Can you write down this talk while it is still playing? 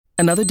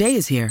Another day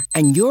is here,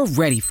 and you're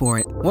ready for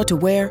it. What to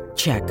wear?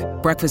 Check.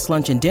 Breakfast,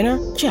 lunch, and dinner?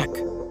 Check.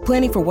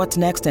 Planning for what's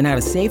next and how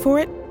to save for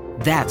it?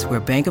 That's where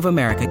Bank of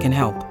America can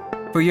help.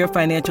 For your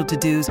financial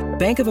to-dos,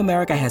 Bank of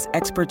America has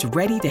experts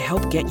ready to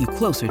help get you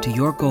closer to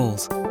your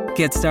goals.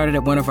 Get started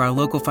at one of our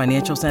local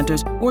financial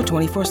centers or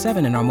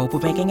 24/7 in our mobile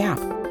banking app.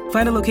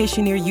 Find a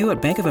location near you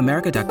at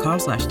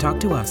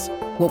bankofamerica.com/talktous.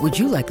 What would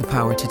you like the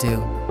power to do?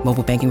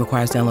 Mobile banking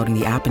requires downloading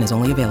the app and is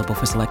only available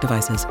for select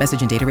devices. Message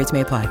and data rates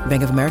may apply.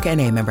 Bank of America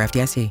N.A., member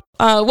FDIC.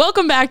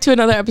 Welcome back to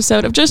another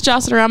episode of Just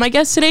Jocelyn Around. My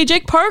guest today,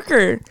 Jake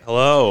Parker.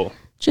 Hello.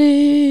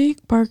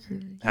 Jake Parker.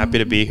 Happy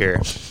to be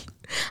here.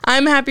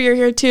 I'm happy you're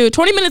here too.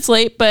 20 minutes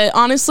late, but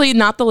honestly,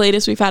 not the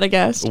latest we've had a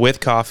guest. With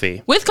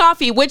coffee. With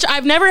coffee, which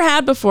I've never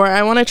had before.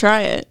 I want to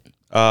try it.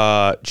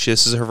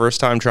 This is her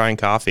first time trying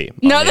coffee.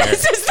 No,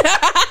 this is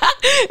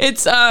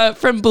it's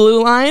from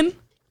Blue Line.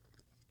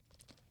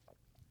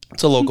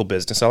 It's a local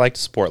business. I like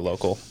to support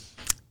local.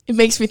 It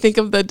makes me think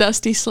of the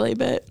Dusty Slay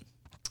bit.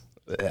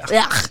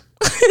 Yeah.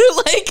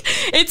 Like,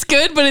 it's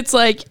good, but it's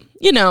like,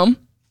 you know.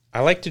 I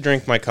like to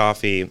drink my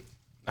coffee.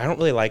 I don't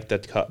really like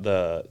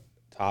the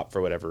top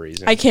for whatever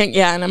reason. I can't,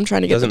 and I'm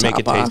trying to get the top off.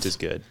 Doesn't make it taste as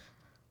good.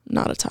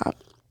 Not a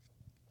top.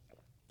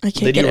 I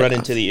can't Then get it you run off.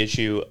 into the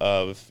issue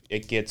of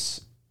it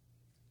gets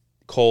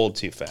cold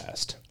too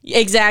fast.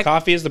 Exactly.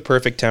 Coffee is the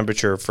perfect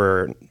temperature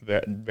for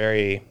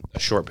very a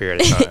short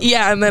period of time.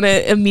 Yeah, and then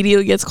it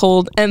immediately gets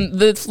cold, and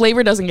the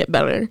flavor doesn't get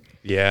better.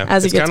 Yeah,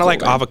 as it's it gets kind of like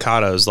colder.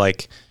 avocados.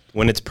 Like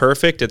when it's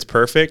perfect,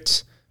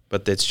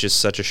 but it's just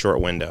such a short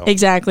window.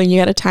 Exactly,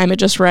 you got to time it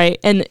just right,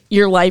 and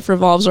your life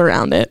revolves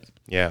around it.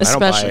 Yeah,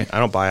 especially. I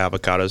don't buy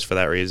avocados for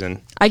that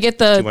reason. I get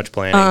Too much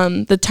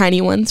planning. the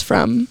tiny ones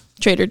from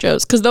Trader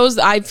Joe's because those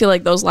I feel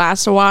like those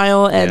last a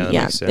while, and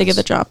they get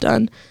the job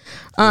done.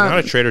 Not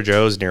a Trader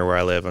Joe's near where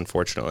I live,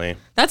 unfortunately.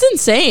 That's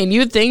insane. You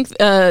would think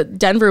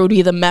Denver would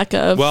be the mecca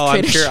of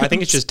Trader Joe's. I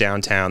think it's just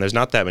downtown. There's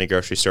not that many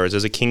grocery stores.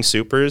 There's a King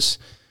Soopers,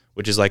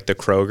 which is like the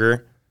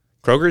Kroger.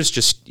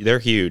 Kroger's they're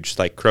huge.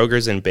 Like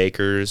Kroger's and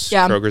Baker's.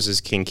 Yeah. Kroger's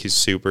is King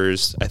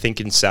Soopers. I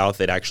think in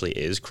South it actually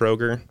is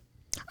Kroger.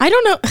 I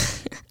don't know.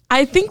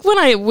 I think when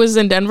I was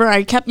in Denver,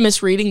 I kept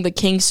misreading the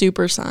King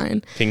Super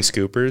sign. King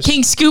Scoopers?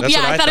 King Scoop. That's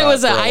Yeah, what I thought it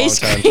was an for a long ice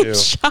time, cream too.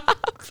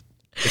 shop.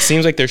 It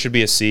seems like there should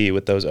be a C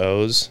with those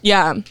O's.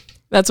 Yeah,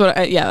 that's what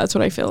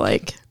I feel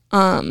like.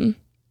 I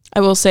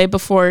will say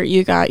before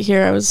you got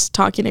here, I was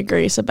talking to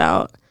Grace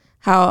about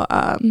how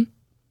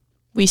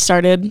we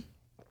started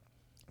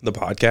The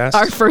podcast?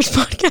 our first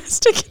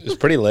podcast together. It was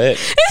pretty lit.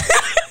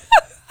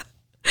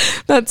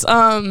 That's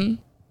for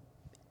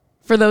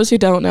those who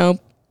don't know,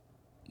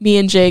 me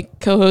and Jake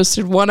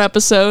co-hosted one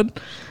episode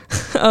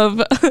of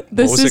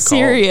This What was Is it called?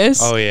 Serious.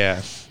 Oh,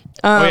 yeah.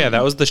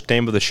 That was the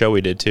name of the show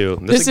we did, too.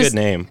 That's a good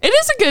name. It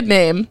is a good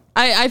name.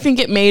 I think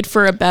it made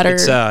for a better...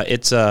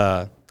 It's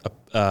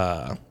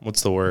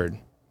what's the word?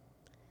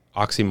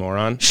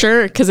 Oxymoron?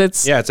 Sure, because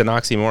it's... Yeah, it's an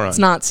oxymoron. It's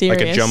not serious.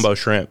 Like a jumbo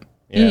shrimp.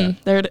 Yeah.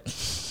 There it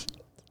is.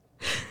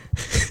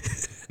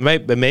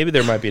 But maybe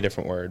there might be a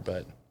different word,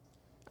 but...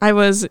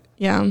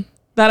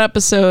 That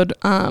episode,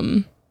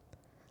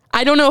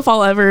 I don't know if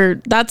I'll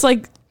ever... That's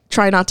like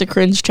try not to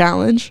cringe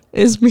challenge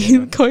is me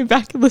going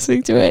back and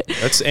listening to it.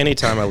 That's any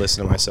time I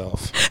listen to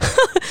myself.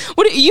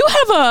 You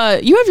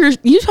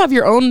have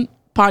your own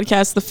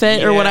podcast, The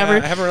Fit or whatever. I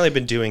haven't really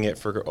been doing it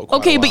for quite a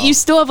Okay, but while. you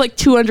still have like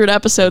 200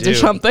 episodes or do.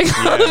 something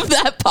out Yeah. of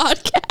that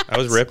podcast. I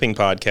was ripping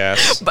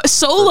podcasts But for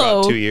solo.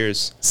 about 2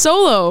 years.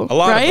 Solo. A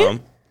lot right? of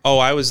them. Oh,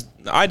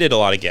 I did a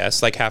lot of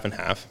guests, like half and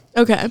half.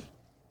 Okay.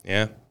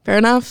 Yeah. Fair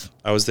enough.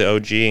 I was the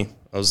OG.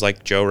 I was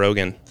like Joe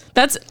Rogan.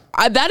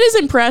 That is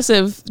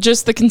impressive,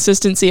 just the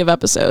consistency of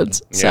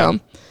episodes. So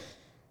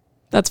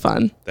that's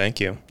fun. Thank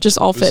you. Just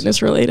all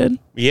fitness related.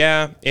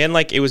 Yeah, and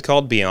like it was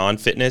called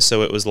Beyond Fitness,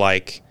 so it was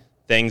like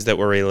things that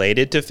were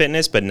related to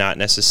fitness, but not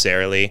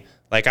necessarily.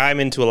 Like I'm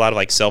into a lot of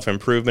like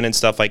self-improvement and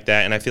stuff like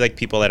that, and I feel like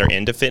people that are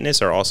into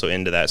fitness are also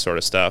into that sort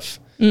of stuff.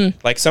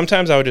 Like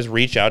sometimes I would just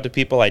reach out to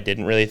people I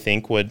didn't really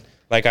think would.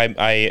 Like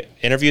I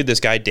interviewed this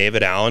guy,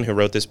 David Allen, who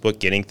wrote this book,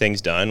 Getting Things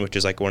Done, which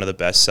is like one of the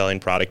best-selling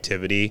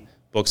productivity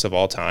books of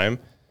all time.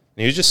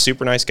 And he was just a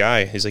super nice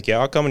guy. He's like, yeah,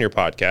 I'll come on your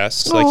podcast.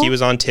 So, like he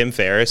was on Tim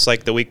Ferriss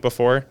like the week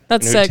before.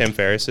 That's you know who sick. Tim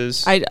Ferriss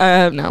is?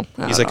 No.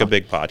 He's like a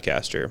big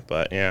podcaster,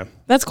 but yeah.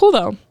 That's cool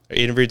though. I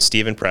interviewed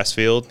Steven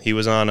Pressfield. He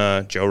was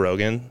on Joe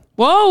Rogan.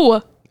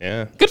 Whoa.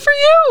 Yeah. Good for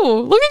you.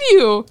 Look at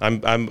you.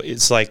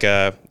 It's like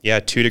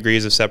 2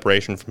 degrees of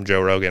separation from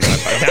Joe Rogan.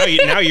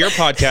 Now your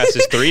podcast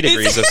is 3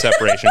 degrees of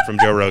separation from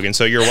Joe Rogan,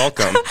 so you're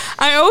welcome.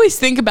 I always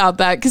think about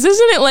that because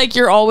isn't it like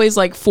you're always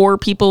like 4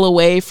 people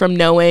away from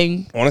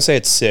knowing I want to say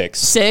it's 6.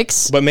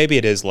 6? But maybe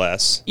it is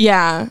less.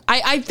 Yeah.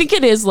 I think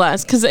it is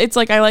less because it's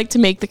like I like to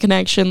make the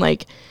connection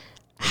like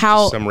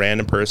how... Some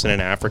random person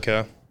in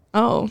Africa.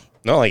 Oh.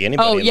 No, like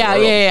anybody in the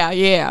world.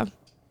 Yeah.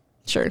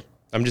 Sure.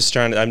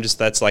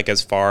 That's like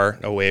as far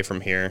away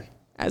from here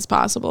As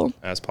possible.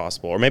 as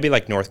possible. Or maybe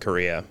like North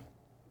Korea.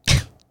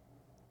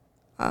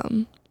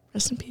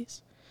 Rest in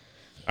peace.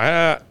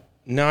 I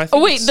No, I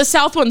think. Oh wait, the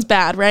south one's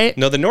bad, right?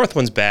 No, the north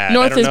one's bad.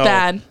 North I don't is know.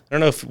 bad. I don't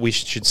know if we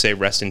should say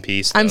rest in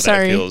peace. Though. I'm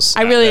sorry. I really that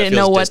didn't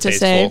know feels what to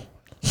say.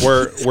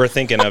 distasteful. We're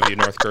thinking of you,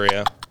 North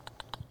Korea.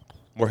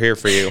 We're here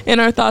for you. In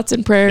our thoughts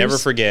and prayers. Never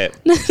forget.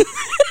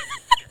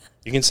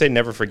 You can say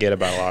never forget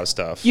about a lot of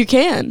stuff. You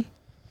can,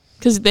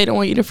 because they don't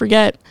want you to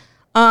forget.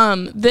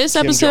 This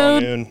Kim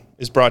episode Jong-un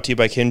is brought to you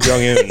by Kim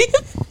Jong-un.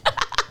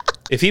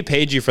 If he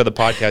paid you for the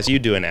podcast,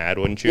 you'd do an ad,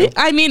 wouldn't you?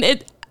 I mean,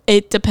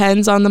 it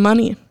depends on the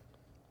money.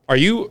 Are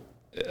you?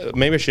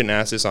 Maybe I shouldn't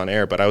ask this on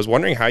air, but I was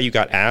wondering how you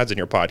got ads in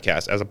your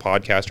podcast as a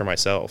podcaster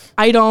myself.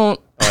 I don't.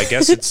 Oh, I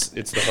guess it's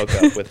the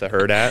hookup with the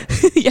Herd at.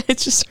 Yeah,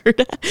 it's just her.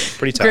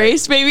 Pretty tight.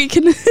 Grace maybe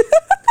can.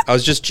 I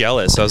was just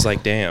jealous. I was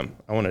like, damn,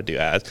 I want to do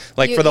ads.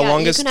 Like for the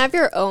longest. You can have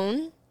your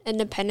own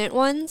independent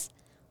ones,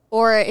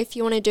 or if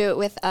you want to do it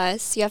with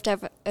us, you have to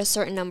have a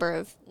certain number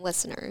of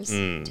listeners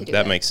to do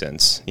that it. makes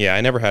sense. Yeah,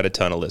 I never had a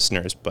ton of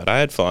listeners, but I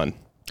had fun.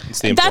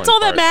 That's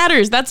all that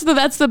matters. That's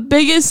the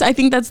biggest. I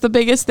think that's the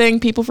biggest thing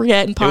people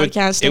forget in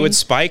podcasting. It would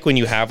spike when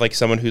you have like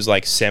someone who's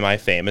like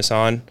semi-famous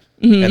on,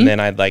 and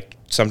then I'd like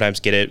sometimes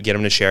get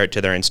them to share it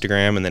to their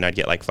Instagram, and then I'd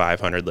get like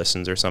 500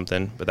 listens or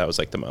something. But that was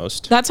like the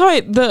most. That's how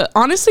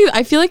honestly,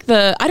 I feel like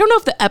I don't know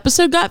if the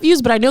episode got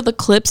views, but I know the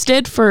clips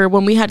did for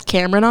when we had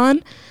Cameron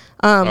on.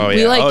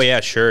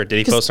 Sure.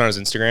 Did he post on his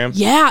Instagram?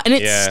 Yeah, and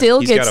it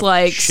still he's gets got a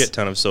like shit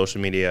ton of social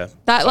media.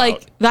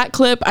 That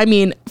clip. I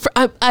mean,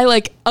 I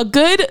like a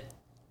good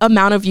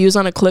amount of views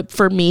on a clip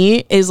for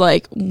me is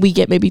like we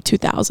get maybe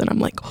 2,000. I'm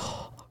like,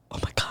 oh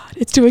my god,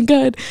 it's doing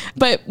good.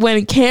 But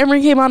when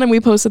Cameron came on and we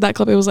posted that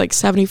clip, it was like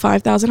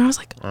 75,000. I was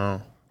like, oh,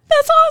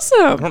 that's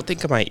awesome. I don't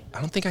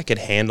think I could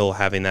handle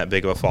having that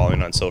big of a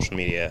following on social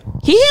media.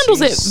 He handles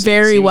it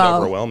very well.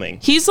 Overwhelming.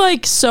 He's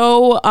like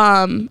so.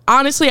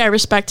 Honestly, I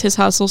respect his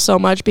hustle so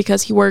much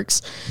because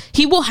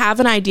he will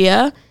have an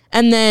idea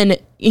and then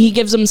he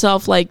gives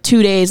himself like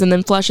 2 days and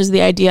then fleshes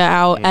the idea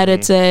out,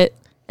 edits it,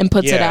 and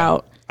puts it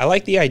out. I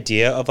like the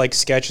idea of like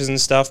sketches and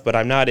stuff, but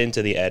I'm not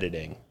into the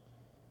editing.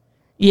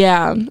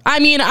 Yeah. I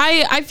mean,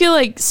 I feel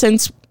like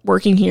since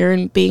working here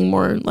and being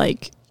more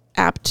like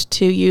apt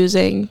to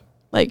using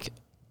like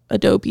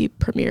Adobe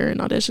Premiere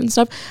and Audition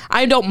stuff,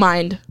 I don't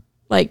mind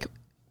like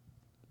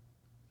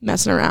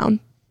messing around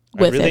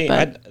with it.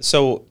 But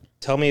so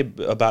tell me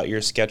about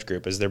your sketch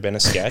group. Has there been a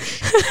sketch?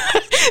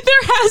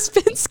 There has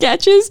been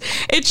sketches.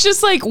 It's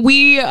just like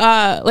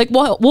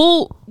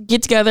we'll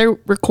get together,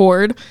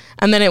 record,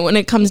 and then when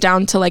it comes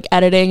down to like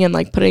editing and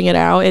like putting it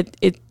out,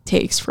 it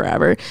takes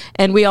forever.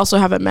 And we also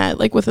haven't met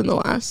like within the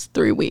last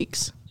 3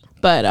 weeks.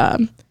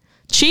 But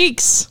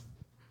Cheeks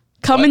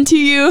coming to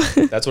you.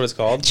 That's what it's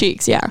called?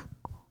 Cheeks, yeah.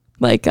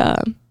 Like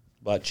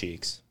butt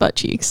cheeks. Butt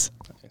cheeks.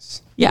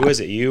 Nice. Yeah. Who is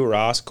it? You,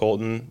 Ross,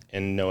 Colton,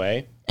 and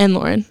Noe? And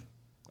Lauren.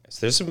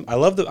 There's some.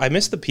 I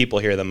miss the people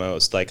here the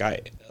most. Like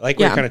we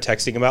were kind of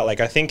texting about. Like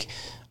I think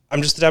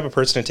I'm just the type of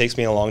person it takes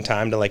me a long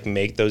time to like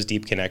make those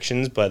deep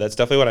connections. But that's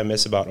definitely what I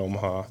miss about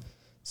Omaha.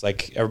 It's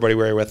like everybody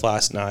we were with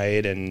last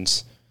night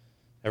and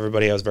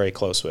everybody I was very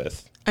close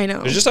with. I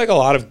know. There's just like a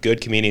lot of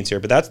good comedians here.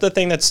 But that's the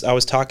thing I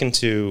was talking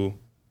to,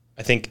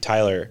 I think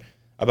Tyler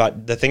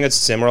about the thing that's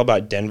similar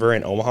about Denver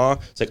and Omaha.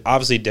 It's like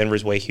obviously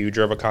Denver's way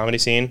huger of a comedy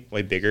scene,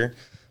 way bigger.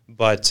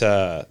 But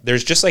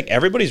there's just like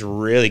everybody's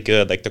really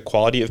good. Like the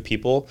quality of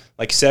people,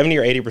 like 70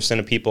 or 80%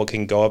 of people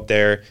can go up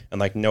there and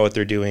like know what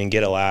they're doing,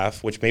 get a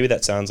laugh, which maybe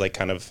that sounds like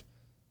kind of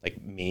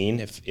like mean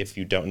if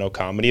you don't know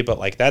comedy, but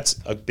like that's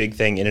a big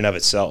thing in and of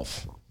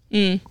itself.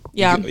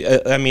 Yeah.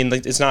 I mean,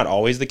 like, it's not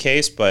always the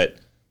case, but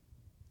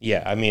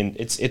yeah, I mean,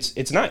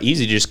 it's not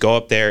easy to just go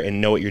up there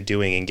and know what you're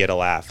doing and get a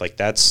laugh. Like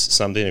that's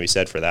something to be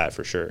said for that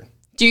for sure.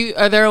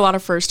 Are there a lot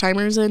of first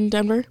timers in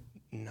Denver?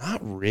 Not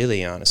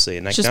really, honestly.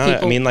 And like, Just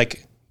people. I mean,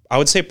 like, I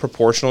would say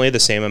proportionally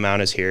the same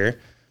amount as here,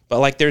 but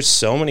like there's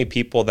so many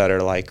people that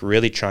are like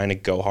really trying to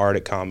go hard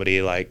at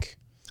comedy, like,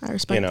 I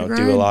respect the grind.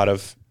 do a lot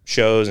of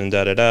shows and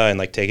and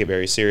like take it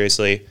very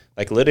seriously.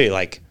 Like literally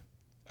like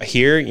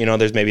here,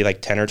 there's maybe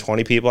like 10 or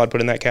 20 people I'd put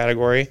in that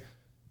category.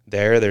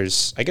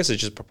 There's, I guess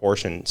it's just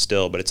proportion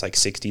still, but it's like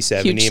 60,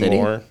 70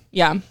 more.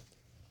 Yeah.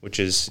 Which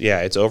is,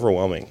 it's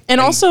overwhelming. And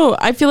also,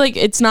 I feel like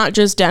it's not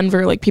just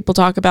Denver. Like, people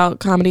talk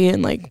about comedy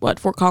in, like,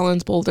 Fort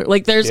Collins, Boulder.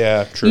 Like, there's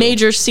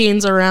major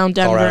scenes around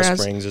Denver. Colorado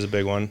Springs is a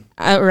big one.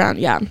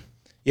 Yeah,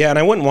 and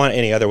I wouldn't want it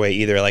any other way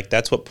either. Like,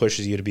 that's what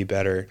pushes you to be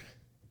better.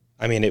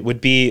 I mean, it would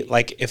be,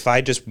 like, if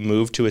I just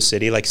moved to a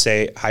city, like,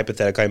 say,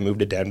 hypothetically, I moved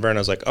to Denver, and I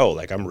was like, oh,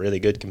 like, I'm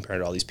really good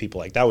compared to all these people.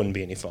 Like, that wouldn't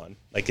be any fun.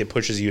 Like, it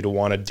pushes you to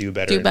want to do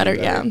better.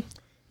 Yeah.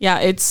 Yeah,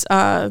 it's...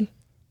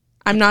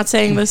 I'm not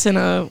saying this in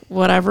a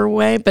whatever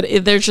way, but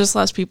there's just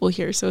less people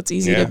here, so it's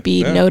easy to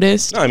be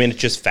noticed. No, I mean, it's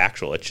just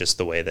factual. It's just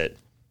the way that,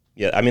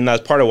 I mean,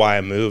 that's part of why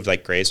I moved,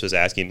 like Grace was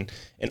asking.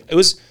 And it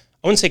was,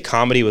 I wouldn't say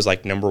comedy was,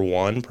 like, number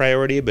one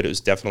priority, but it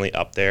was definitely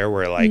up there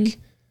where, like,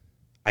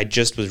 I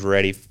just was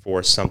ready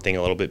for something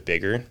a little bit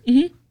bigger.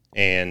 Mm-hmm.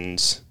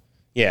 And,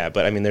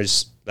 but, I mean,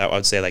 there's, I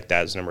would say, like,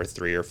 that's number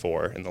 3 or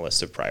 4 in the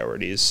list of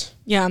priorities.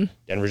 Yeah.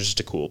 Denver's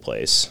just a cool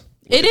place.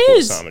 It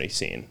is. Cool comedy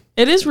scene.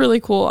 It is really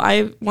cool.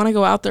 I want to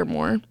go out there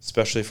more.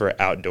 Especially for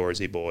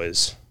outdoorsy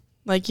boys.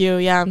 Like you,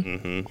 yeah.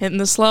 Hitting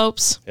the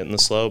slopes. Hitting the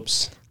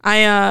slopes.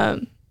 I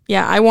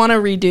want to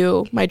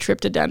redo my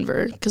trip to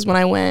Denver because when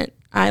I went,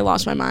 I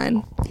lost my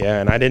mind. Yeah,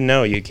 and I didn't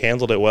know. You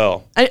handled it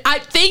well. I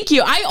thank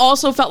you. I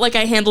also felt like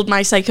I handled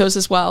my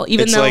psychosis well,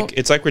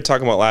 It's like we're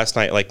talking about last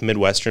night, like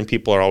Midwestern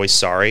people are always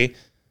sorry.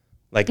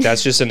 Like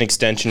that's just an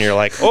extension. You're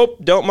like, oh,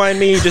 don't mind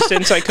me, just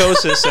in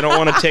psychosis. I don't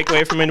want to take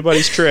away from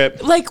anybody's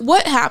trip. Like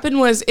what happened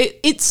was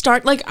it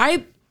started like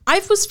I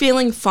was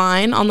feeling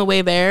fine on the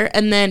way there,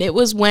 and then it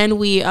was when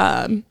we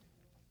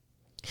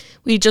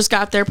just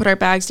got there, put our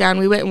bags down,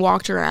 we went and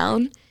walked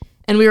around,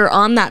 and we were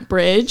on that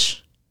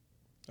bridge.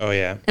 Oh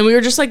yeah. And we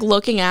were just like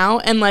looking out,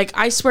 and like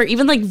I swear,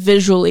 even like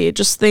visually,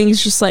 just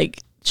things just like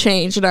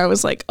changed, and I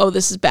was like, oh,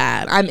 this is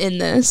bad. I'm in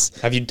this.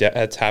 Have you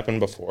that's happened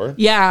before?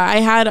 Yeah,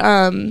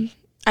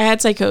 I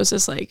had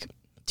psychosis like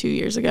 2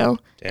 years ago.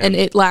 Damn. And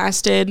it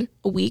lasted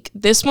a week.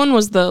 This one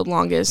was the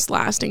longest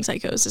lasting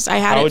psychosis. I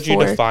had How would you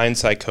define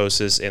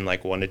psychosis in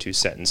like 1 to 2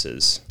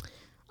 sentences?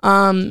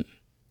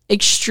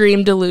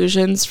 Extreme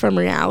delusions from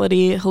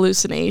reality,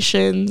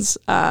 hallucinations,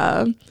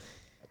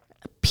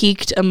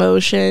 peaked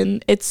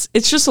emotion. It's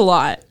just a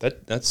lot.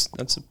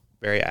 That's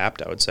very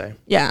apt, I would say.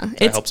 Yeah.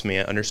 That helps me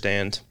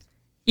understand.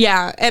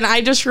 Yeah, and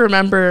I just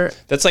remember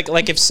that's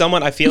like if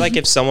someone, I feel like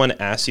if someone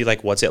asked you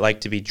like what's it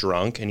like to be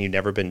drunk and you've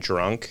never been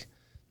drunk,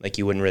 like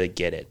you wouldn't really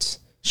get it.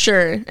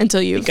 Sure,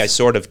 until you. I think I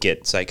sort of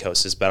get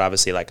psychosis, but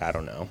obviously like I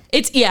don't know.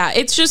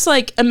 It's just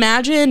like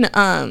imagine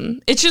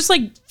it's just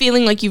like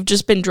feeling like you've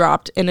just been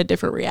dropped in a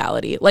different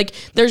reality. Like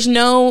there's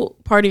no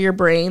part of your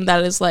brain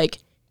that is like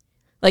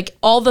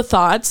all the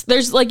thoughts.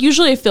 There's like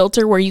usually a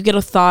filter where you get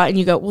a thought and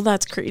you go, well,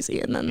 that's crazy,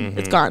 and then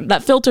it's gone.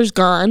 That filter's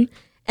gone,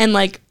 and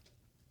like.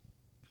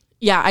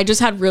 Yeah, I was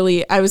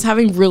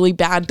having really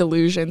bad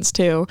delusions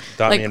too.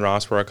 Thought like, me and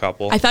Ross were a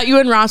couple. I thought you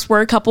and Ross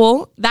were a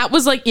couple. That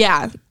was like,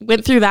 yeah,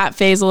 went through that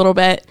phase a little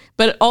bit.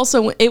 But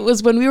also it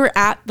was when we were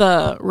at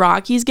the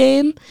Rockies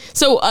game.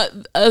 So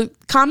a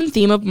common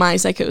theme of my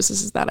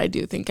psychosis is that I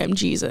do think I'm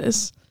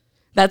Jesus.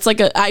 That's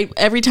like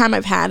every time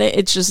I've had it,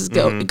 it's just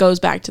it goes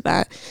back to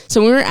that.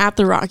 So when we were at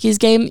the Rockies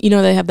game, you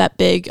know, they have that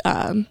big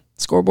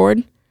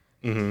scoreboard.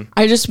 Mm-hmm.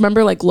 I just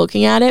remember like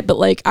looking at it, but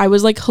like I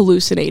was like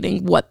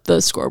hallucinating what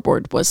the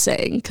scoreboard was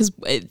saying because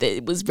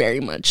it was very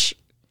much,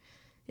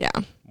 yeah.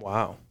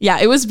 Wow. Yeah,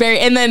 it was very,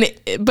 and then,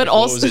 but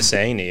also. What was it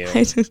saying to you?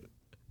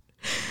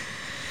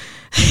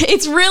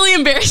 It's really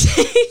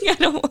embarrassing. I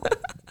don't want.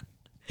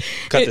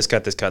 Cut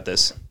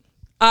this.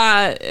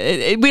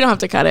 We don't have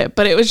to cut it,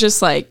 but it was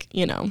just like,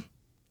 you know,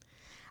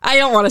 I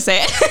don't want to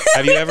say it.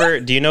 Have you ever,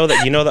 do you know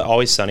that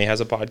Always Sunny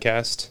has a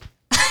podcast?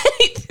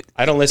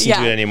 I don't listen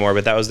to it anymore,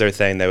 but that was their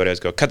thing. They would always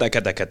go, cut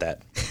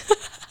that.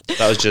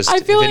 That was just,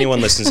 if anyone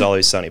listens to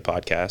Always Sunny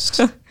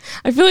podcast.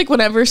 I feel like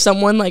whenever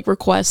someone like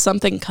requests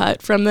something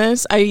cut from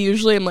this, I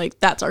usually am like,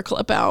 that's our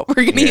clip out.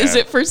 We're going to use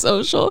it for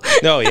social.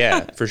 No,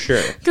 yeah, for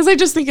sure. Because I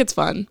just think it's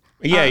fun.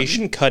 Yeah, you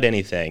shouldn't cut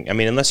anything. I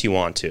mean, unless you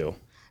want to.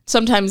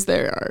 Sometimes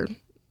there are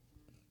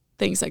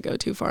things that go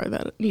too far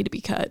that need to be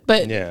cut.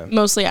 But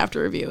mostly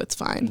after review, it's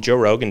fine. Joe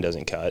Rogan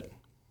doesn't cut.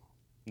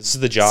 This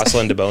is the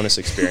Jocelyn DeBonis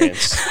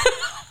experience.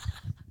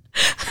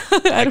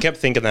 I kept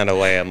thinking that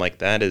away. I'm like,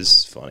 that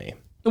is funny.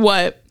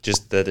 What?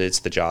 Just that it's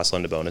the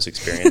Jocelyn DeBonis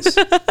experience.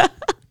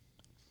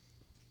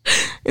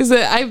 Is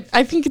it?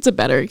 I think it's a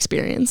better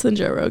experience than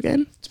Joe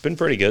Rogan. It's been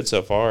pretty good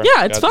so far.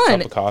 Yeah, it's fun. A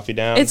cup of coffee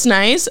down. It's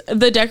nice.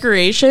 The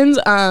decorations.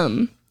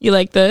 You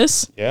like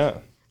this? Yeah.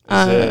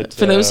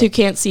 For those who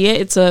can't see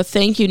it, it's a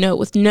thank you note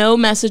with no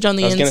message on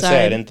the inside. I was going to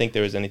say, I didn't think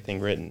there was anything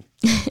written.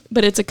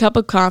 But it's a cup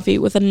of coffee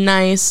with a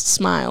nice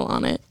smile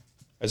on it.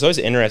 It's always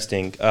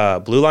interesting.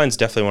 Blue Line's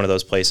definitely one of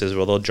those places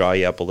where they'll draw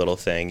you up a little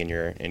thing in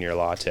your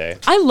latte.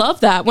 I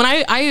love that. When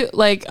I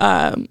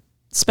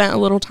spent a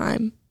little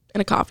time in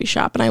a coffee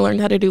shop and I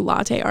learned how to do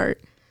latte art,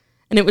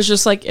 and it was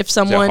just like if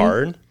someone. Is it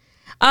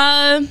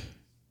hard?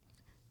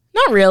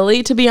 Not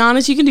really. To be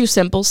honest, you can do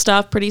simple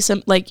stuff, pretty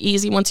like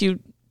easy once you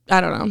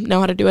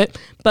know how to do it.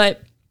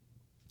 But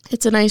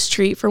it's a nice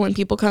treat for when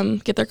people come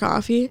get their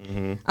coffee.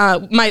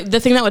 Mm-hmm. The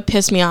thing that would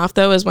piss me off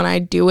though is when I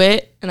do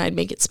it and I'd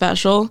make it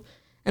special.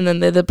 And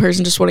then the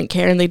person just wouldn't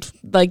care, and they'd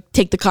like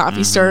take the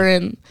coffee stir,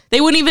 and they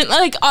wouldn't even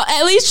like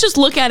at least just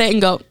look at it and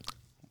go,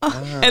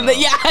 and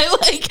then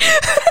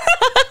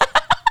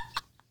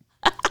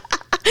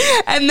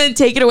and then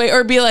take it away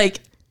or be like,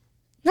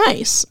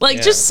 nice,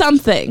 like just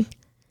something,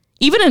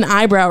 even an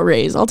eyebrow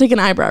raise. I'll take an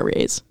eyebrow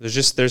raise.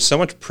 There's so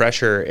much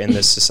pressure in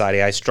this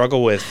society. I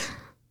struggle with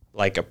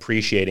like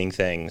appreciating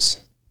things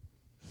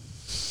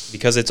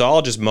because it's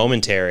all just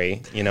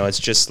momentary. You know, it's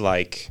just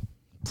like.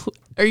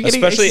 Are you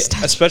getting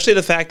especially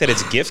the fact that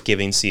it's gift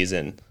giving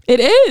season? It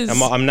is.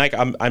 I'm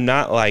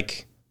not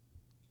like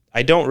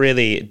I don't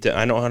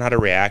know how to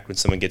react when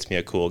someone gets me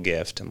a cool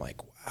gift. I'm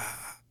like, wow.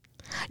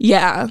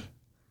 Yeah.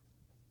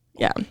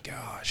 Yeah. Oh my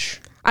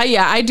gosh.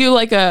 I do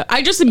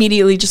I just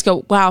immediately just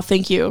go, wow,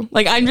 thank you.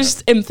 Like I'm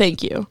just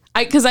thank you.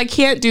 Because I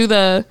can't do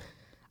the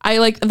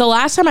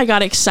last time I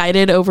got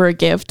excited over a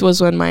gift was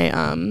when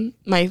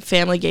my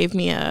family gave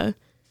me a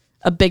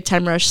Big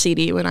Time Rush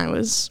CD when I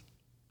was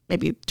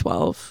maybe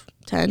 12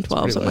 10,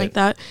 12, pretty something late. like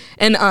that.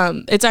 And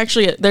it's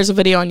actually, there's a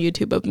video on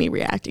YouTube of me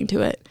reacting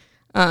to it.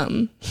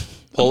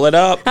 Pull it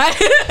up.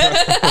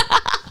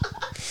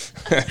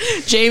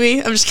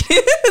 Jamie, I'm just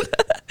kidding.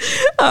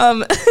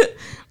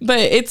 But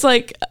it's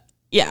like,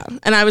 yeah.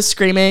 And I was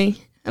screaming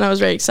and I was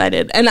very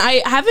excited. And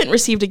I haven't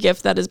received a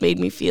gift that has made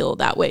me feel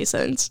that way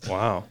since.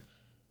 Wow.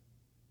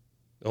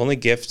 The only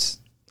gift,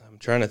 I'm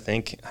trying to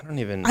think.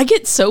 I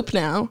get soap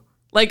now.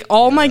 Like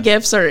all my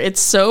gifts are, it's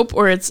soap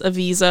or it's a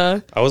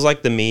Visa. I was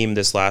like the meme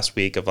this last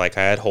week of like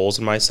I had holes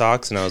in my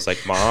socks and I was like,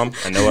 Mom,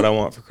 I know what I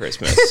want for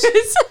Christmas.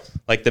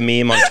 Like the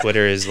meme on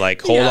Twitter is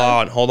like,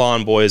 hold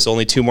on, boys,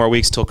 only 2 more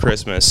weeks till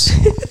Christmas.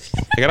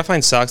 I gotta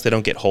find socks that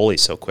don't get holy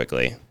so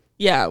quickly.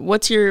 Yeah.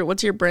 What's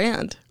your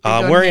brand?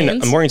 I'm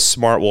wearing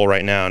Smart Wool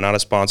right now. Not a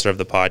sponsor of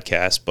the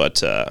podcast,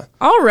 but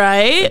all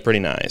right. they're pretty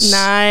nice.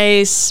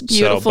 Nice,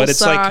 beautiful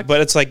sock.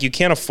 But it's like you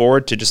can't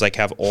afford to just like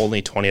have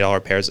only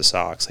 $20 pairs of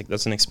socks. Like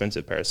that's an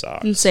expensive pair of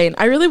socks. Insane.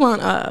 I really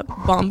want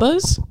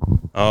Bombas.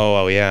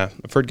 Oh yeah,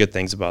 I've heard good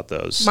things about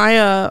those. My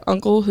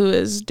uncle, who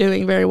is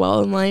doing very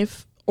well in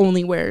life,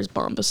 only wears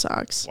Bombas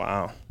socks.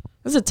 Wow.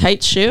 That's a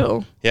tight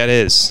shoe. Yeah, it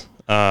is.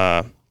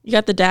 You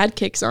got the dad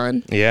kicks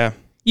on. Yeah.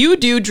 You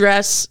do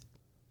dress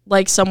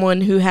like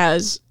someone who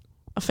has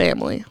a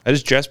family. I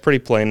just dress pretty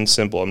plain and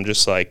simple. I'm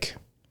just like,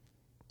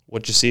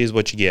 what you see is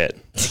what you get.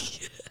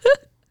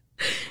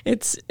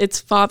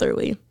 It's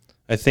fatherly.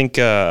 I think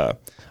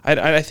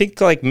I think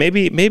like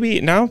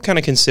maybe now I'm kind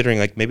of considering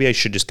like maybe I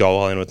should just go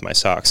all in with my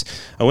socks.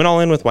 I went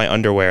all in with my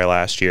underwear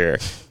last year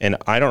and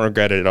I don't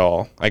regret it at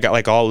all. I got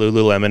like all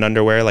Lululemon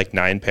underwear, like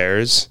 9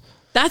 pairs.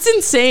 That's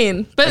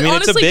insane. But I mean,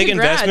 honestly, it's a big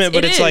congrats. investment,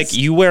 but it's like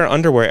you wear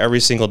underwear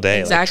every single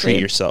day. Exactly. Like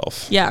treat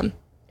yourself. Yeah.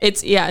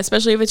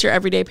 Especially if it's your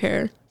everyday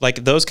pair.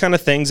 Like those kind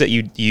of things that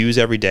you use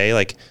every day,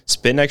 like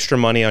spend extra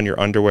money on your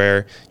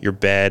underwear, your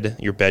bed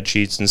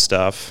sheets and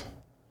stuff.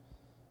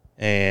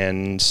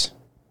 And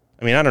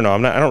I mean, I don't know.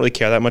 I don't really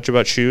care that much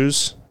about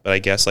shoes, but I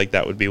guess like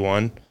that would be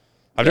one.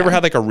 I've never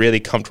had like a really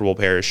comfortable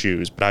pair of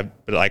shoes, but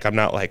I'm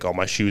not like, oh,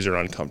 my shoes are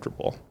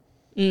uncomfortable.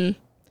 I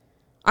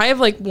have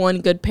like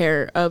one good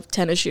pair of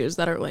tennis shoes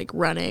that are like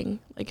running,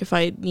 like if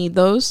I need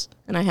those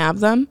and I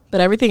have them,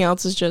 but everything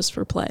else is just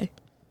for play.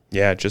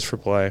 Yeah, just for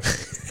play.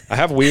 I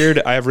have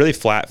really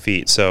flat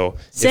feet, so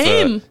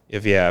Same.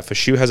 If a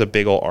shoe has a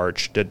big old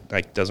arch, that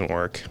like doesn't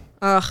work.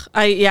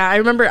 I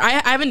remember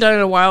I haven't done it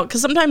in a while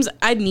because sometimes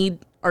I need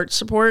arch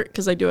support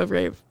because I do have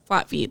very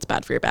flat feet. It's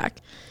bad for your back.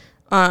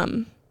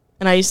 And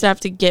I used to have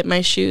to get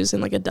my shoes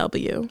in like a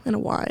W and a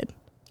wide.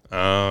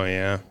 Oh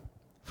yeah.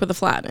 For the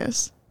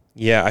flatness.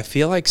 Yeah, I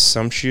feel like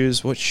some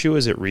shoes. What shoe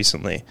is it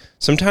recently?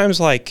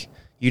 Sometimes like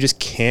you just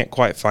can't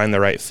quite find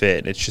the right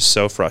fit. It's just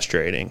so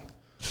frustrating.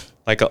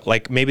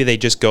 Like maybe they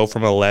just go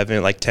from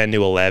 11, like 10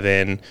 to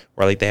 11,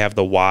 or like they have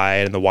the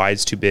wide and the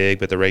wide's too big,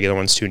 but the regular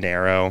one's too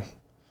narrow.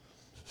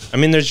 I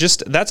mean,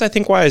 that's I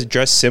think why I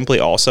dress simply.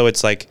 Also,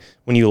 it's like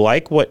when you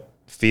like what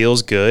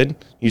feels good,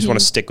 you just want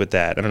to stick with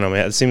that. I don't know,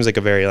 man. It seems like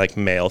a very like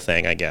male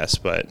thing, I guess,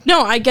 but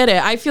no, I get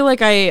it. I feel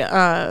like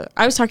I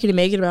was talking to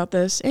Megan about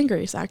this and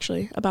Grace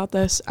actually about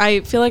this.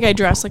 I feel like I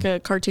dress like a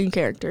cartoon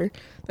character.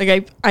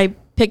 Like I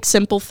pick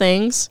simple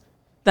things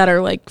that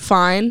are like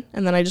fine,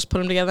 and then I just put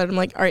them together and I'm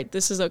like, all right,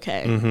 this is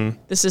okay.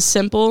 This is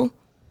simple.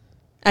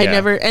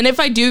 And if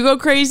I do go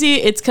crazy,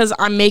 it's because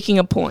I'm making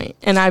a point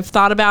and I've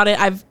thought about it.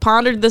 I've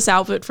pondered this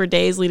outfit for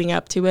days leading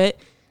up to it.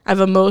 I've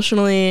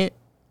emotionally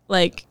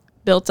like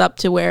built up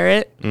to wear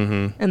it,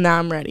 and now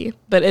I'm ready.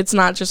 But it's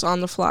not just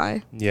on the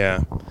fly. Yeah.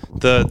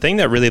 The thing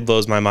that really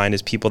blows my mind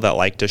is people that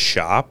like to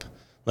shop,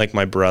 like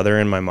my brother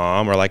and my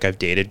mom, or like I've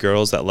dated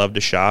girls that love to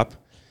shop.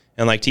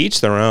 And like to each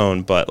their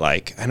own, but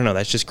like I don't know,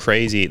 that's just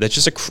crazy. That's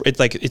just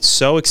it's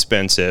so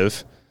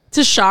expensive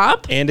to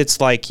shop, and it's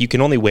like you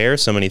can only wear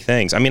so many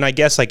things. I mean, I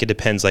guess like it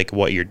depends like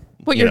what you're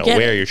getting.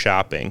 Where you're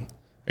shopping,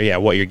 or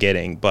what you're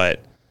getting.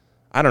 But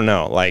I don't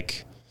know,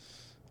 like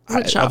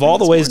of all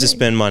the ways to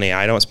spend money,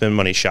 I don't spend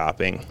money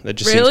shopping. That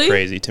just seems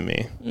crazy to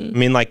me. I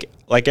mean, like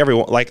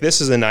everyone, like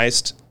this is a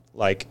nice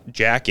like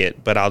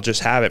jacket, but I'll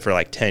just have it for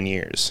like 10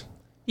 years.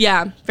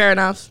 Yeah, fair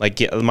enough. Like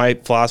my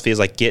philosophy is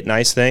like get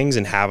nice things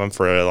and have them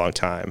for a long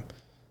time.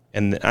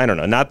 And I don't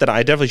know, not that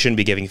I definitely shouldn't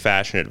be giving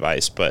fashion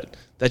advice, but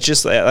that's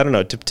just, I don't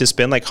know, to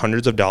spend like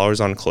hundreds of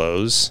dollars on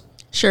clothes.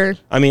 Sure.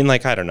 I mean,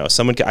 like, I don't know.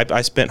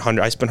 I spent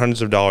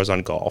hundreds of dollars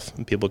on golf,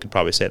 and people could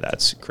probably say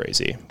that's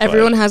crazy.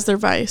 Everyone has their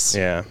vice.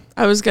 Yeah.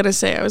 I was going to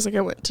say,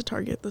 I went to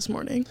Target this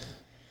morning.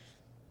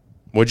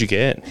 What'd you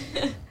get?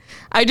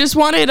 I just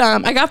wanted,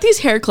 I got these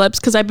hair clips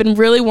because I've been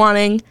really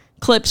wanting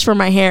clips for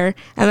my hair,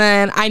 and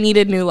then I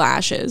needed new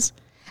lashes.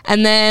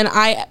 And then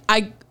I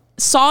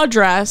saw a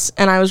dress,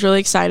 and I was really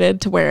excited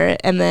to wear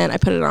it, and then I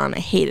put it on. I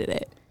hated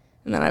it.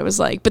 And then I was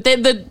like, but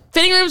the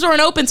fitting rooms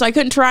weren't open, so I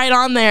couldn't try it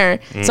on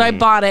there. So I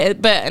bought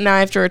it, but now I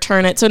have to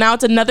return it. So now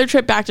it's another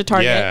trip back to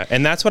Target. Yeah,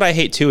 and that's what I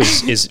hate too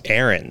is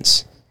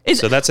errands.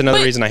 So that's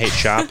another reason I hate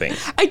shopping.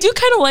 I do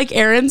kind of like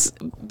errands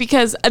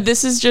because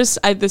this is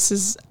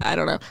I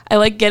don't know. I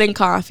like getting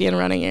coffee and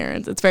running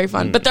errands. It's very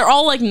fun. But they're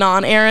all like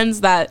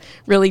non-errands that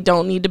really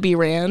don't need to be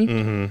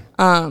ran.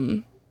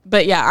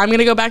 But yeah, I'm going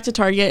to go back to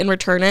Target and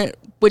return it,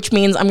 which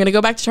means I'm going to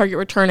go back to Target,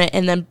 return it,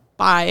 and then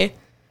buy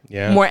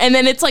more. And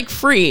then it's like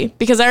free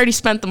because I already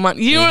spent the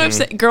money. You know what I'm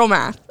saying? Girl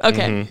math.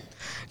 Okay.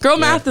 Girl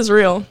math is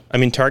real. I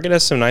mean, Target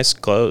has some nice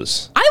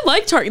clothes. I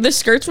like Target. The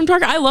skirts from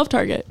Target. I love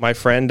Target. My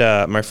friend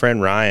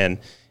Ryan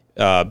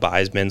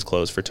buys men's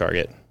clothes for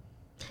Target.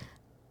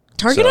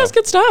 Target has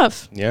good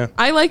stuff. Yeah.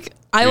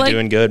 You're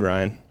doing good,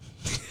 Ryan.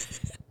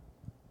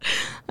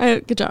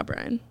 Good job,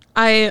 Ryan.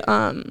 I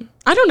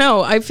don't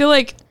know. I feel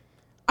like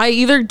I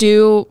either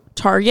do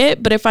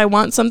Target, but if I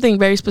want something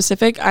very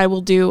specific, I will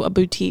do a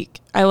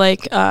boutique. I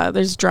like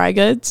there's Dry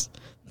Goods.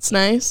 It's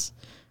nice.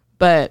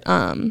 But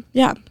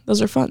yeah,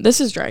 those are fun. This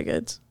is Dry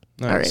Goods.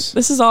 Nice. All right.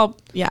 This is all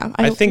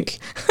I think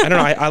I don't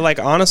know. I like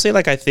honestly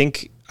like I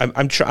think I'm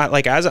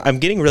as I'm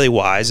getting really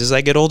wise as I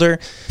get older,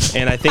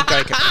 and I think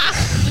like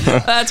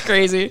that's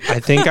crazy. I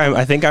think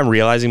I'm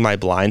realizing my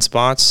blind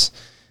spots,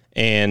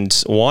 and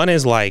one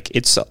is like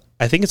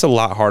I think it's a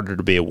lot harder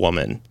to be a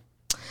woman.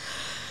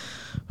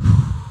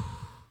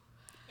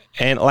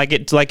 And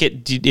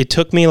it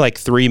took me like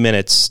 3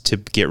 minutes to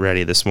get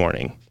ready this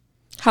morning.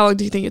 How long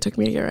do you think it took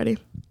me to get ready?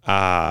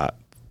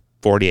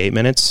 48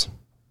 minutes.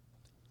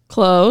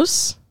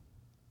 Close.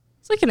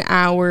 It's like an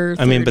hour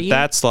 30. I mean, but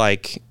that's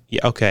like,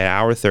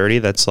 hour 30.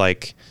 That's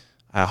like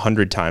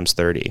 100 times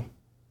 30.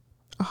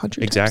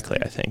 100 exactly,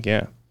 I think,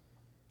 yeah.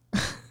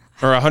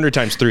 Or 100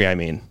 times 3, I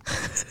mean.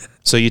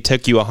 So it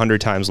took you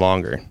 100 times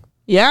longer.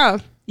 Yeah.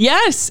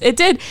 Yes, it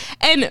did.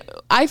 And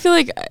I feel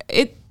like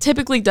it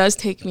typically does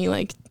take me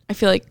like, I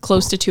feel like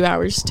close to 2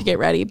 hours to get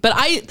ready. But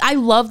I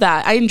love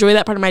that. I enjoy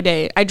that part of my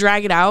day. I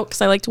drag it out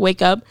because I like to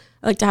wake up.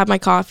 I like to have my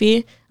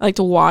coffee. I like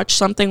to watch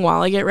something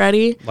while I get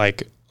ready.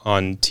 Like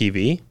on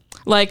TV?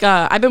 Like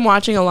I've been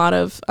watching a lot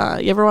of,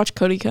 you ever watch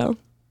Cody Co?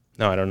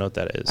 No, I don't know what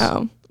that is.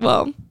 Oh,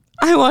 well,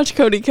 I watch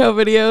Cody Co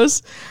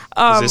videos.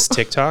 Is this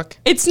TikTok?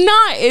 It's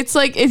not. It's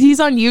like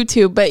he's on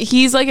YouTube, but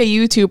he's like a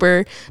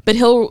YouTuber. But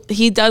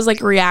he does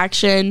like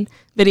reaction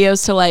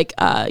videos to like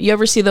you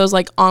ever see those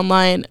like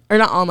online or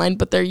not online,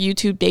 but they're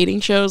YouTube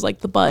dating shows like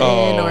The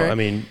Button. I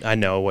mean, I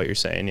know what you're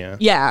saying. Yeah.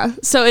 Yeah.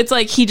 So it's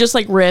like he just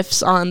like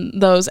riffs on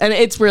those, and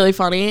it's really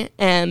funny,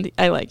 and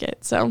I like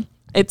it. So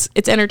it's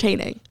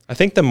entertaining. I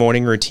think the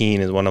morning routine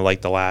is one of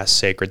like the last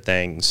sacred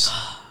things.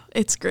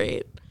 It's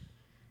great.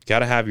 Got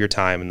to have your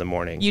time in the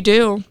morning. You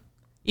do.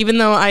 Even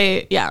though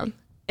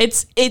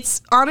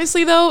it's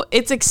honestly though,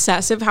 it's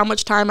excessive how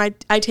much time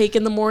I take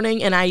in the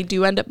morning, and I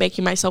do end up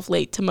making myself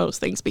late to most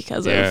things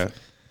because of.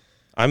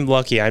 I'm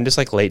lucky. I'm just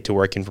like late to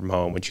working from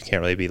home, which you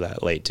can't really be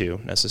that late to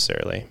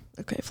necessarily.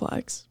 Okay,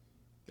 flags.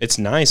 It's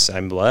nice.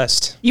 I'm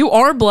blessed. You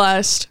are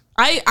blessed.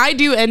 I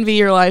do envy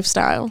your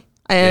lifestyle.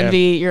 I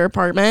envy your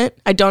apartment.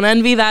 I don't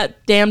envy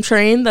that damn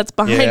train that's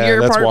behind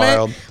your apartment. That's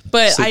wild.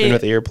 But sleeping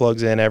with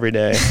earplugs in every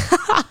day.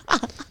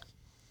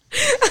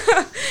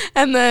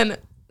 And then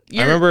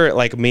I remember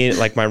like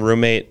my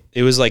roommate,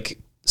 it was like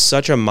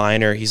such a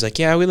minor. He's like,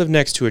 yeah, we live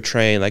next to a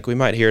train. Like we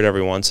might hear it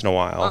every once in a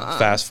while.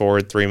 Fast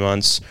forward 3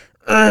 months.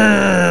 3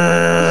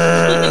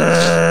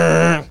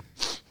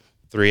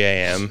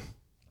 a.m.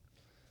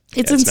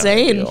 It's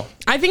insane.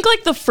 I think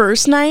like the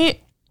first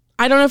night,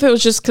 I don't know if it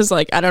was just because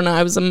like, I don't know,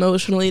 I was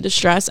emotionally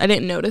distressed. I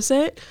didn't notice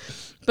it.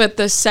 But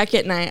the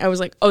second night, I was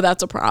like, oh,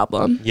 that's a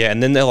problem. Yeah,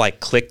 and then they'll like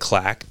click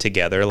clack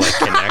together, like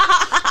connect.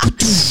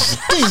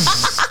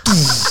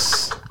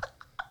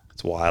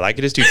 It's wild. I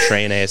could just do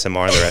train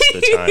ASMR the rest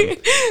of the time.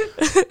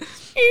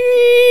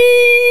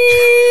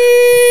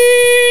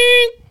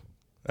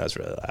 That's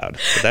really loud.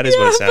 But that is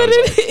what it sounds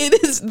like.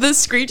 It is. The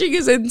screeching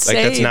is insane.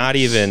 Like that's not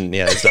even,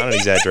 it's not an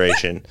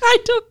exaggeration. I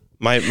don't.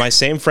 My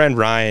same friend,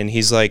 Ryan,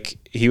 he's like,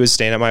 he was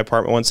staying at my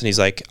apartment once and he's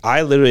like,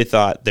 I literally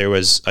thought there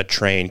was a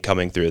train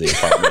coming through the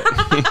apartment.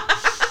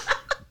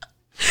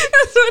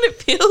 That's what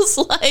it feels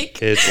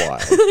like. It's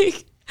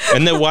wild.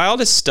 And the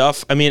wildest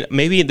stuff, I mean,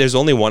 maybe there's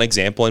only one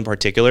example in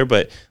particular,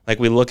 but like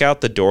we look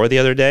out the door the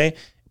other day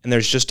and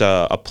there's just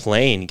a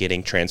plane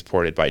getting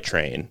transported by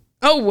train.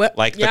 Oh, what?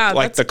 Like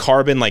the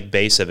carbon like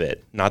base of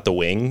it, not the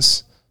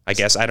wings. I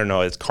guess, I don't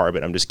know, it's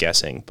carbon, I'm just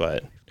guessing,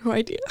 but no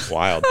idea.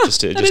 Wild.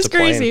 Just a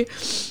crazy.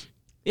 Plane.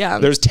 Yeah.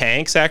 There's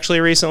tanks actually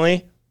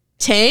recently.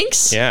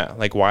 Tanks? Yeah.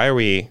 Like why are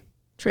we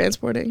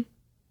transporting?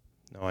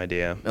 No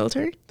idea.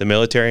 Military? The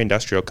military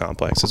industrial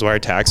complex. That's why our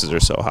taxes are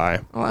so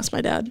high. I'll ask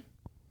my dad.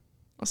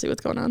 I'll see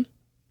what's going on.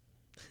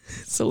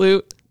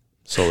 Salute.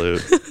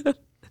 You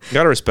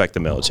gotta respect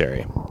the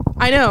military.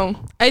 I know.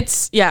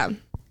 It's, a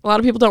lot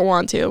of people don't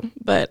want to,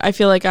 but I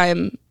feel like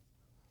I'm,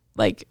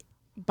 like,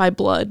 by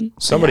blood.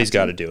 Somebody's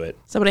got to do it.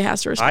 Somebody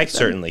has to respect I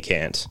certainly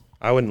can't.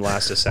 I wouldn't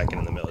last a second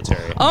in the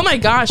military. Oh my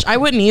gosh, I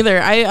wouldn't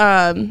either. I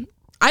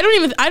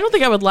don't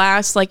think I would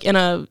last, like, in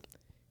a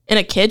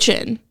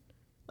kitchen.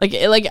 Like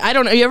I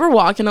don't know. You ever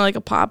walk into, like,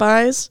 a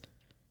Popeyes?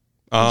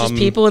 Just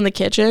people in the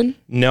kitchen?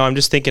 No, I'm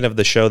just thinking of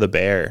the show The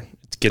Bear.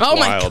 It gets wild.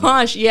 My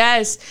gosh,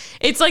 yes.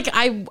 It's like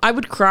I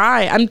would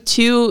cry. I'm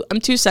too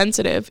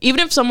sensitive. Even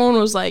if someone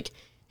was like,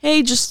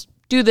 "Hey, just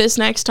do this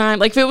next time."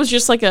 Like if it was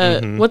just like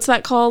a what's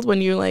that called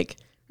when you like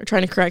are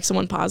trying to correct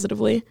someone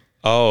positively?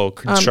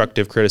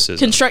 Constructive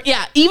criticism.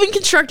 Even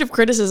constructive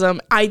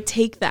criticism, I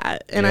take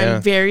that, and Yeah.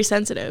 I'm very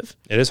sensitive.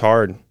 It is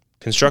hard.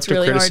 Constructive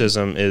really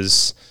criticism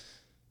is,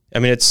 I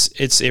mean,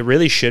 it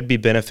really should be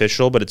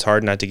beneficial, but it's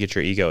hard not to get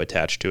your ego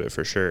attached to it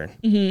for sure.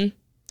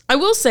 I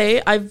will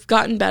say I've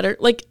gotten better.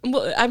 Like,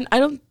 well, I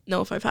don't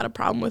know if I've had a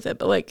problem with it,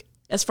 but like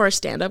as far as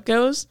stand up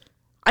goes,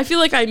 I feel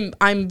like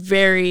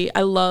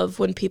I love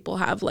when people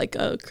have like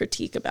a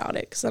critique about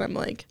it, because then I'm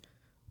like,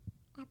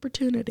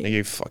 opportunity.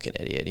 You fucking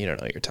idiot. You don't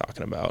know what you're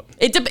talking about.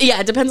 It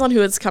depends on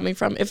who it's coming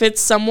from. If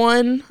it's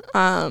someone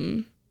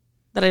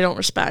that I don't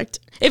respect,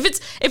 if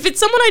it's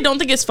someone I don't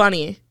think is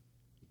funny,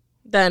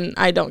 then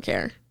I don't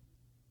care.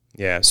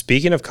 Yeah.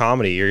 Speaking of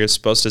comedy, you're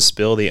supposed to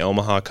spill the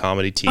Omaha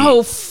comedy tea.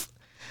 Oh,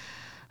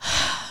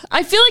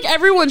 I feel like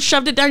everyone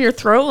shoved it down your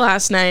throat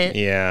last night.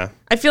 Yeah.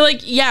 I feel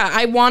like,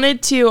 I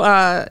wanted to,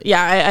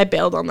 I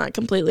bailed on that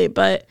completely,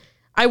 but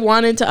I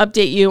wanted to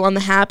update you on the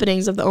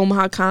happenings of the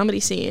Omaha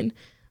comedy scene.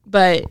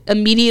 But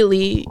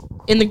immediately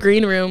in the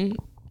green room,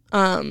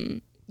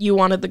 you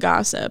wanted the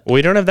gossip.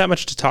 We don't have that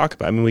much to talk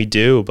about. I mean, we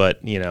do, but,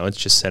 it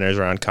just centers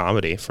around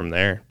comedy from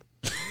there.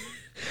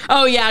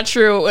 Oh, yeah,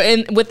 true.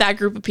 And with that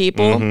group of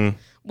people. Mm-hmm.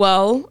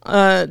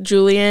 Well,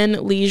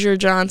 Julian Leisure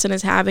Johnson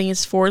is having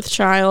his 4th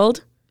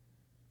child.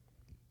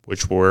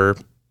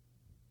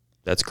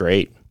 That's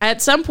great.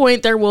 At some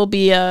point, there will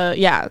be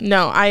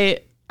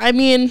I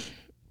mean,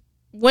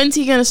 when's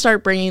he going to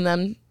start bringing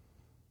them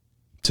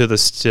To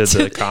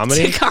the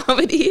comedy? to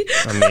comedy?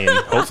 I mean,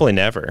 hopefully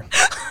never.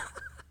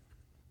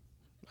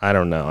 I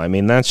don't know. I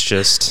mean,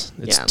 it's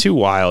too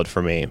wild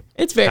for me.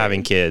 It's very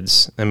having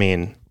kids. I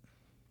mean,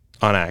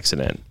 on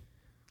accident.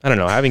 I don't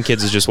know. Having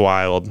kids is just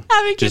wild.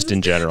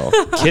 In general.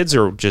 Kids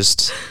are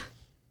just,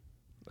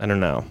 I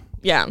don't know.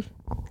 Yeah.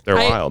 They're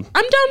wild.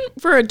 I'm down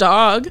for a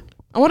dog.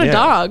 I want a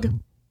dog.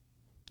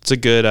 It's a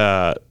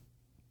good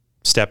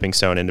stepping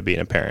stone into being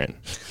a parent.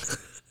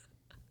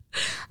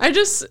 I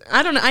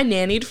don't know. I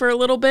nannied for a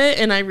little bit,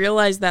 and I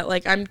realized that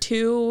like I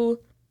feel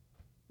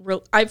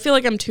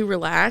like I'm too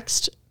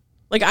relaxed.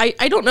 Like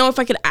I don't know if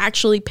I could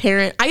actually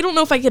parent. I don't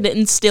know if I could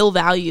instill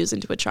values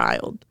into a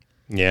child.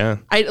 Yeah.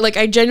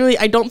 I genuinely,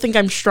 I don't think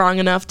I'm strong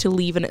enough to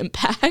leave an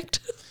impact.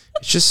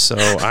 It's just so,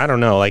 I don't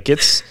know. Like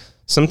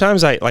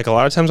sometimes a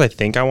lot of times I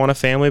think I want a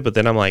family, but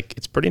then I'm like,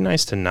 it's pretty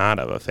nice to not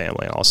have a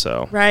family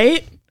also.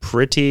 Right?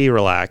 Pretty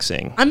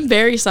relaxing. I'm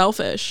very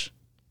selfish.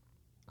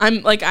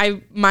 I'm like,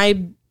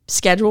 my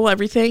schedule,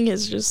 everything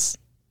is just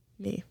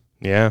me.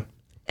 Yeah.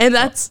 And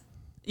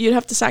you'd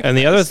have to sacrifice. And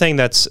the other thing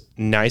that's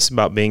nice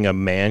about being a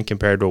man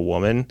compared to a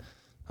woman,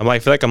 I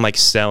feel like I'm like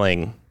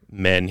selling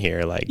men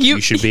here. Like you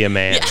should be a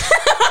man. Yeah.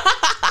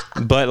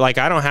 But like,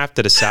 I don't have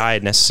to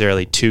decide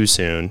necessarily too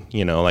soon.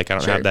 Like I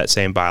don't have that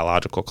same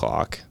biological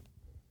clock.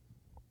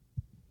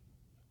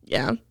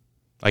 Yeah.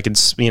 Like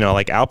it's,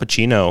 like Al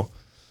Pacino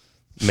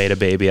made a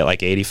baby at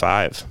like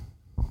 85.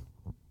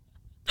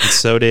 And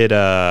so did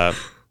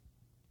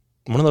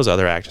one of those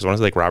other actors. One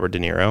was like Robert De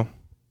Niro.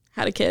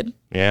 Had a kid.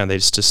 Yeah, they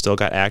just still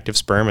got active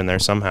sperm in there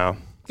somehow.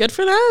 Good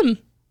for them.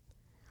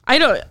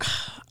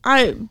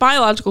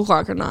 Biological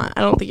clock or not,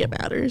 I don't think it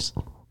matters.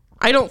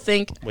 I don't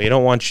think. Well, you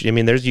don't want.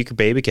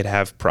 Baby could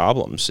have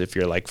problems if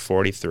you're like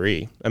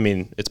 43. I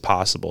mean, it's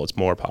possible. It's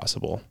more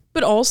possible.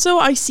 But also,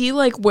 I see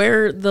like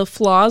where the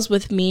flaws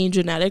with me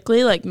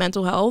genetically, like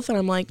mental health, and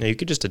I'm like, you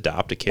could just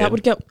adopt a kid. That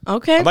would go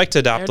okay. I'd like to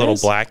adopt a little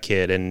black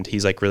kid, and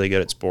he's like really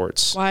good at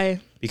sports. Why?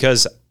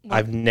 Because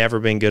I've never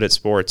been good at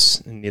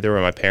sports. And neither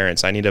were my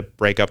parents. I need to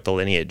break up the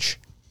lineage.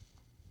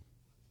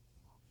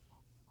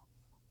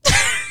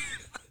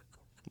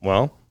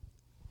 Well,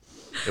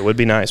 it would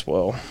be nice.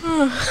 Well,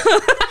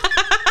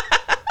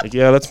 like,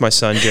 yeah, that's my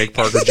son, Jake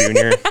Parker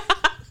Jr.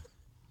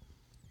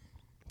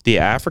 The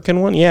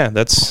African one? Yeah,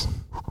 that's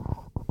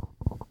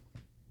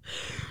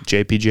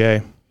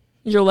JPJ.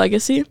 Your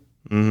legacy?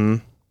 Mm-hmm.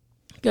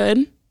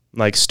 Good.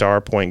 Like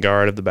star point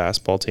guard of the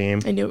basketball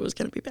team. I knew it was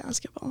going to be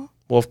basketball.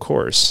 Well, of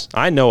course.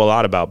 I know a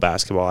lot about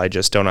basketball. I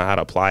just don't know how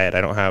to apply it.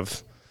 I don't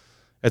have...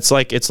 It's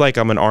like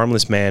I'm an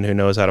armless man who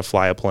knows how to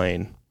fly a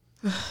plane.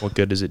 What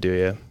good does it do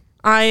you?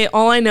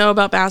 All I know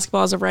about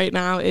basketball as of right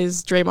now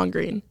is Draymond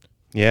Green.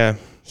 Yeah,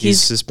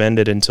 he's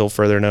suspended until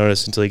further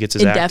notice until he gets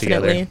his act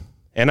together.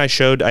 And I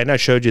showed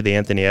you the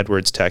Anthony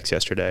Edwards text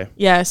yesterday.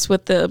 Yes,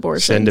 with the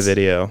abortion. Send a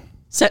video.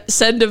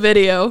 Send a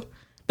video.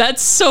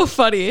 That's so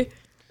funny.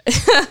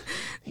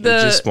 He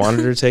just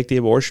wanted her to take the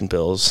abortion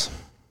pills.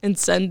 And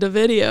send a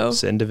video.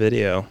 Send a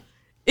video.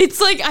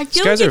 It's like, I feel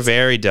These guys are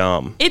very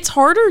dumb. It's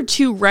harder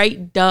to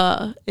write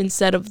duh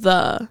instead of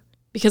the,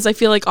 because I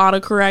feel like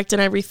autocorrect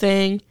and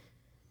everything.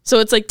 So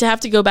it's like to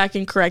have to go back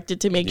and correct it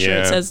to make sure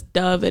it says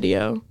duh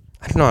video.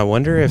 I don't know. I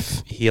wonder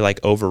if he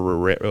like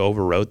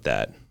overwrote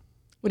that.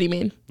 What do you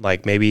mean?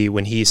 Like maybe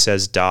when he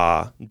says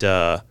duh,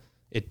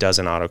 it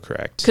doesn't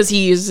autocorrect. Because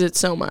he uses it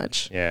so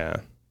much. Yeah.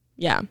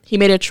 Yeah. He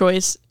made a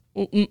choice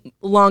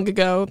long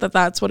ago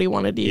that's what he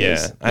wanted to use.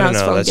 Yeah. I don't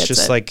know. That's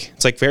just like,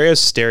 it's like very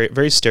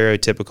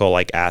stereotypical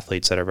like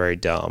athletes that are very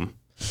dumb.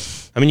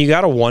 I mean, you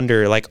got to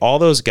wonder like all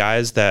those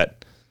guys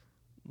that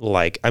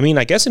like, I mean,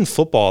 I guess in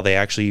football, they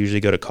actually usually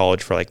go to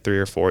college for like 3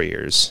 or 4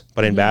 years.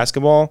 But in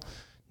basketball,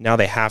 now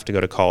they have to go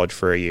to college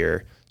for a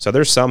year. So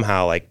they're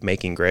somehow like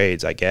making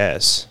grades, I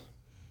guess.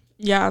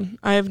 Yeah,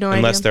 I have no idea.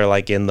 Unless they're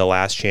like in the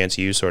last chance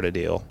you sort of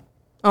deal.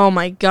 Oh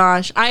my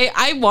gosh.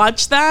 I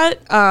watched that.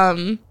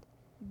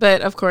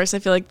 But of course I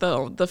feel like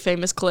the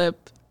famous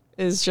clip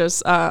is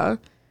just where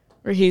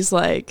he's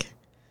like,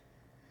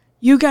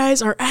 you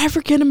guys are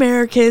African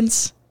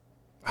Americans.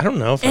 I don't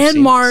know if I've And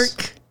seen Mark.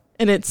 this.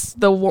 And it's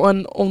the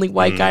only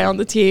white guy on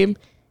the team.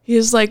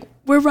 He's like,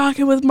 we're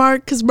rocking with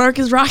Mark because Mark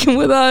is rocking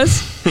with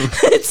us.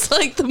 It's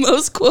like the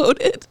most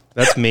quoted.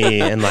 That's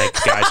me and like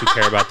guys who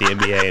care about the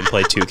NBA and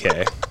play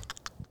 2K.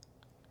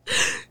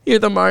 You're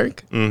the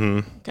Mark.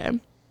 Mm-hmm. Okay,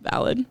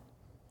 valid.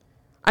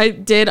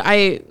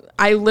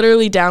 I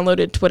literally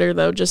downloaded Twitter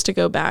though just to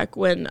go back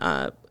when,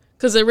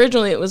 because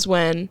originally it was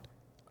when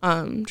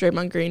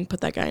Draymond Green put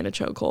that guy in a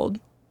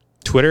chokehold.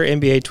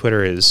 NBA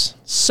Twitter is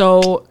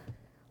so.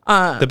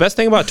 The best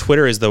thing about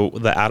Twitter is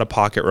the out of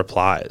pocket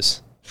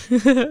replies.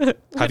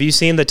 Have you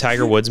seen the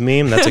Tiger Woods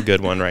meme? That's a good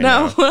one right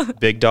No. now.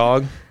 Big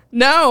dog.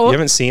 No. You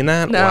haven't seen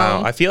that? No.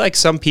 Wow. I feel like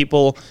some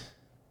people,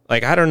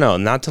 like, I don't know,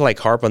 not to like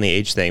harp on the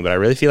age thing, but I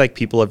really feel like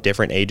people of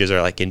different ages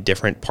are like in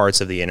different parts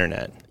of the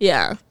internet.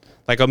 Yeah.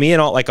 Like me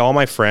and all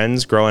my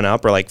friends growing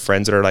up, or like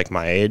friends that are like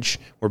my age,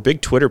 we're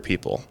big Twitter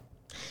people.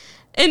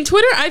 And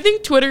Twitter, I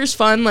think Twitter's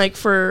fun, like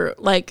for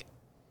like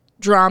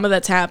drama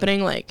that's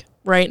happening like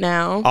right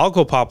now. I'll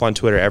go pop on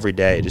Twitter every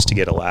day just to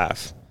get a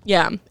laugh.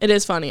 Yeah, it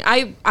is funny.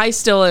 I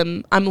still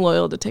am. I'm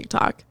loyal to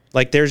TikTok.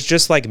 Like there's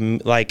just like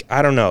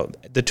I don't know,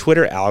 the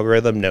Twitter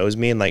algorithm knows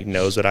me and like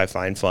knows what I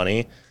find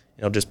funny.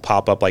 It'll just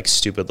pop up like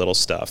stupid little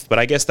stuff. But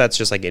I guess that's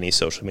just like any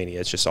social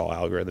media. It's just all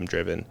algorithm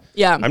driven.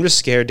 Yeah. I'm just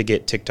scared to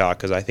get TikTok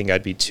because I think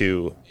I'd be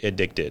too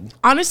addicted.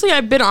 Honestly,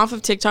 I've been off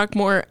of TikTok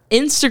more.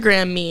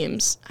 Instagram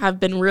memes have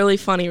been really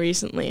funny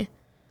recently.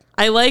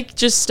 I like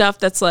just stuff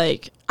that's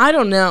like, I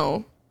don't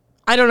know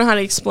how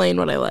to explain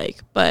what I like,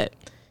 but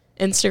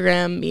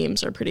Instagram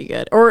memes are pretty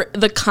good. Or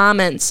the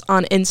comments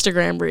on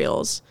Instagram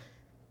Reels.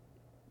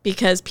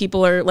 Because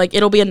people are like,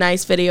 it'll be a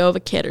nice video of a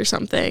kid or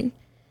something.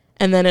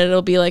 And then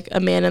it'll be like a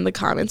man in the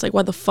comments, like,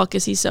 why the fuck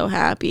is he so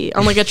happy?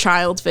 On like a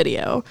child's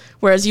video.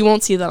 Whereas you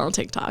won't see that on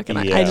TikTok. And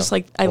I just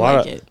like, I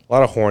like it. A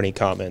lot of horny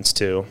comments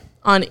too.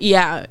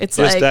 It's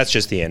like. That's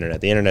just the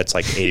internet. The internet's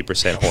like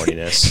 80%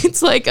 horniness.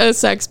 It's like a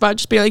sex bot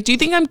just being like, do you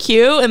think I'm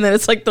cute? And then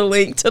it's like the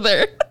link to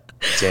their.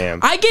 Damn.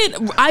 I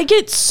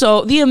get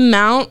so, the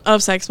amount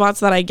of sex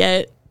bots that I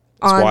get It's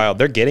on. wild.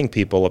 They're getting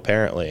people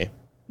apparently.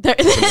 They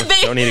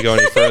Don't need to go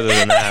any further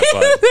than that,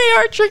 but they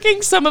are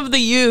tricking some of the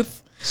youth.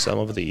 some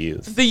of the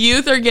youth. The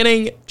youth are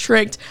getting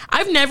tricked.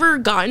 I've never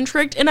gotten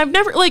tricked, and I've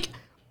never, like,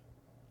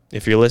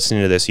 If you're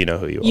listening to this, you know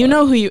who you are. you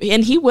know who you,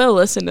 and he will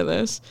listen to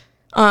this.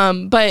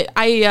 But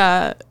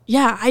I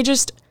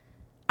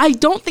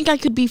don't think I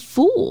could be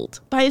fooled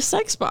by a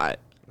sex bot.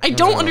 I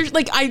don't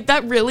understand.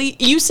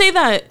 Like, you say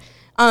that,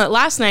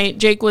 last night,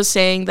 Jake was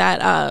saying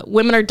that,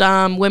 women are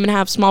dumb, women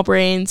have small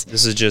brains.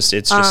 It's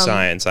just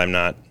science. I'm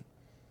not.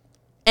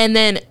 And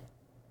then,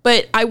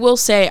 but I will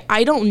say,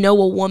 I don't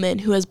know a woman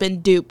who has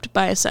been duped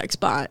by a sex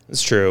bot.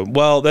 It's true.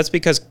 Well, that's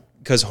because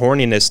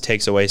horniness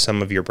takes away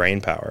some of your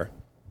brain power.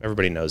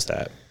 Everybody knows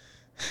that.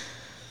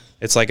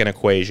 It's like an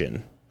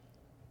equation.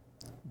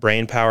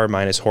 Brain power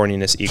minus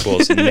horniness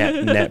equals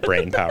net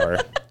brain power.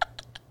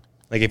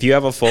 Like if you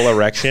have a full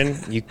erection,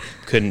 you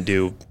couldn't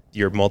do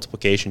your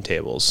multiplication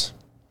tables.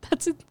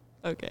 That's it.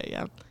 Okay,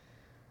 yeah.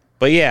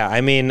 But yeah, I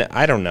mean,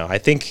 I don't know. I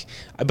think,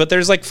 but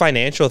there's like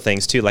financial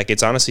things too. Like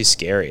it's honestly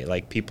scary.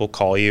 Like people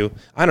call you.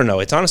 I don't know.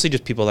 It's honestly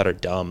just people that are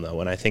dumb though.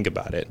 When I think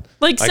about it,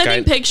 Like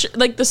sending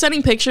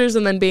pictures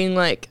and then being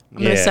like,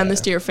 I'm gonna send this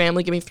to your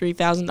family. Give me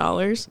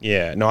 $3,000.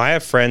 Yeah. No, I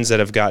have friends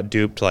that have got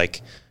duped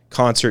like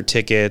concert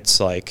tickets.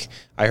 Like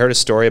I heard a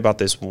story about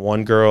this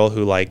one girl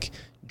who like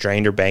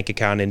drained her bank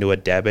account into a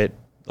debit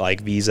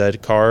like Visa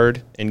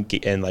card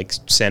and like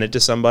sent it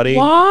to somebody.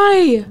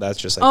 Why? That's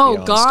just like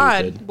beyond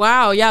God. stupid.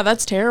 Wow. Yeah,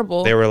 that's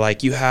terrible. They were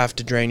like, you have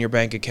to drain your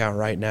bank account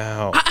right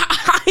now.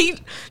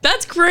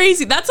 That's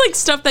crazy. That's like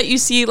stuff that you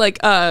see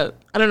like I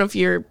don't know if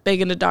you're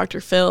big into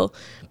Dr. Phil,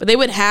 but they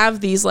would have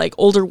these like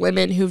older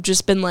women who've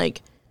just been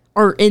like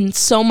are in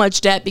so much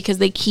debt because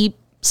they keep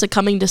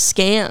succumbing to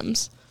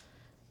scams.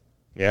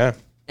 Yeah.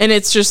 And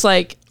it's just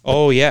like,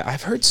 oh yeah,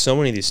 I've heard so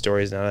many of these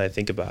stories now that I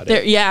think about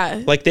it.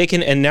 Yeah. Like they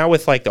can, and now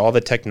with like all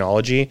the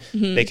technology,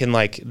 Mm-hmm. they can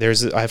like,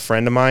 there's a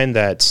friend of mine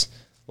that's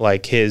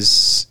like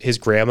his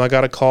grandma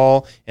got a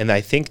call and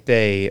I think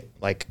they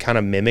like kind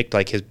of mimicked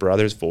like his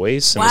brother's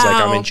voice and was like,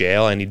 I'm Wow. in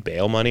jail, I need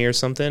bail money or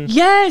something.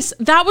 Yes,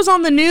 that was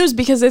on the news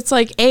because it's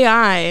like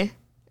AI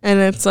and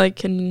it's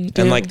like And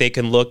like they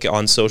can look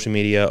on social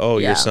media, oh,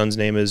 Yeah. your son's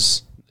name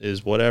is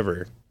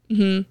whatever.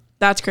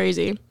 That's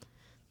crazy.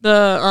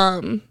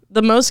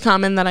 The most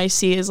common that I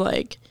see is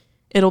like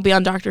it'll be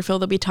on Dr. Phil.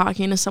 They'll be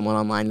talking to someone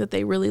online that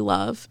they really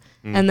love,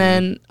 and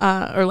then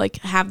or like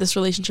have this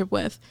relationship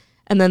with,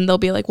 and then they'll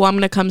be like, "Well, I'm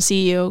gonna come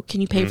see you. Can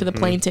you pay for the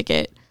plane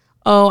ticket?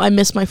 Oh, I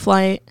missed my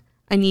flight.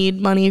 I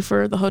need money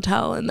for the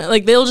hotel." And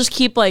like they'll just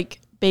keep like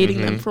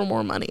baiting them for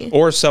more money.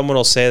 Or someone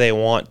will say they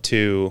want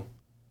to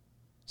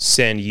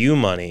send you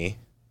money,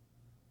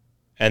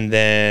 and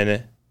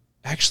then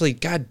actually,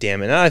 god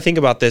damn it, now that I think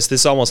about this,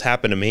 this almost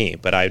happened to me,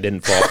 but I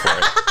didn't fall for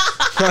it.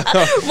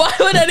 Why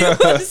would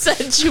anyone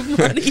send you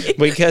money?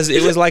 Because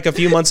it was like a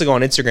few months ago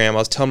on Instagram, I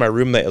was telling my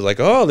roommate, I was like,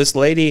 oh, this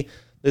lady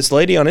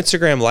on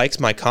Instagram likes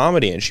my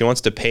comedy, and she wants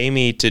to pay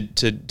me to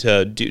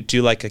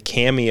do like a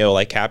cameo,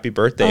 like happy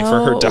birthday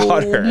for her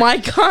daughter. Oh my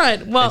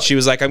God. Well, and she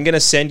was like, I'm going to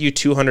send you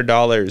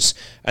 $200.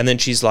 And then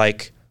she's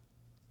like,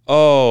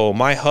 oh,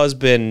 my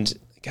husband,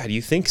 God,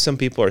 you think some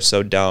people are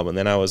so dumb. And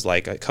then I was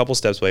like a couple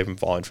steps away from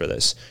falling for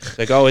this.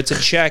 Like, oh, it's a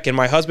check, and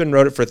my husband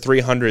wrote it for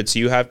 $300, so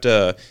you have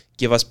to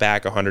give us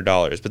back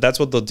 $100. But that's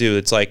what they'll do.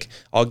 It's like,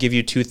 I'll give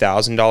you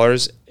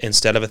 $2,000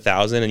 instead of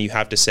 $1,000, and you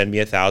have to send me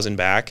 $1,000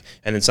 back.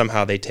 And then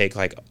somehow they take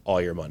like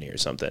all your money or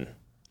something.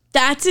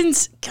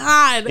 that's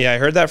God. Yeah, I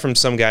heard that from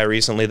some guy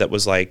recently that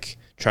was like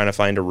trying to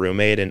find a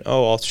roommate, and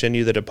oh, I'll send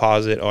you the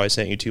deposit. Oh, I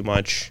sent you too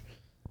much,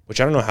 which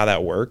I don't know how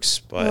that works,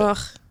 but Ugh.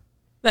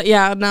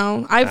 Yeah,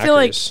 no. I feel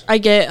like Hackers. I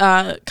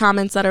get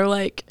comments that are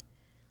like,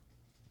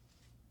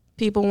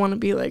 people want to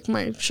be like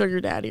my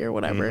sugar daddy or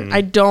whatever.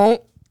 I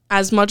don't,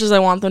 as much as I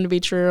want them to be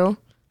true,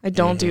 I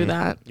don't do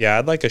that. yeah,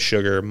 I'd like a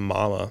sugar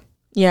mama.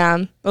 Yeah,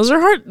 those are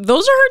hard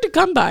to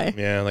come by.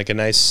 Yeah, like a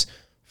nice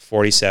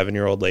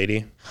 47-year-old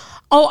lady.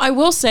 Oh, I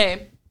will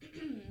say,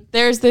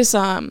 there's this,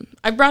 I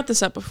brought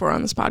this up before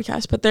on this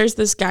podcast, but there's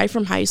this guy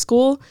from high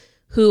school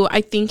who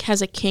I think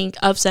has a kink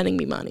of sending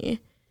me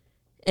money.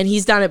 And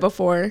he's done it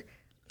before.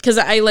 Because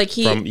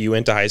You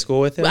went to high school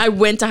with him? I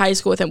went to high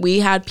school with him. We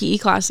had PE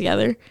class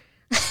together.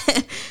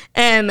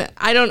 And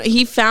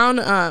he found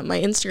my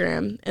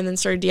Instagram and then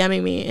started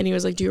DMing me, and he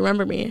was like, do you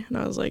remember me? And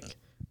I was like,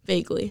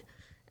 vaguely.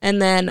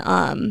 And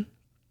then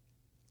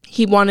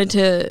he wanted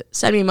to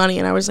send me money,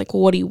 and I was like,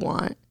 well, what do you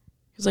want?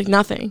 He was like,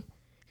 nothing.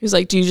 He was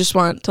like, do you just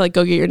want to like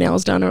go get your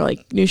nails done or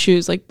like new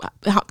shoes? Like,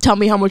 tell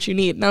me how much you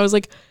need. And I was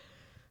like,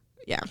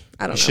 yeah,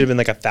 I don't know. Should have been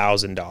like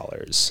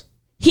 $1,000.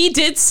 He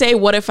did say,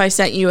 what if I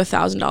sent you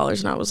 $1,000?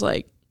 And I was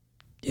like,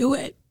 do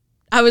it.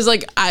 I was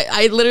like,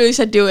 I literally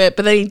said do it,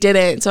 but then he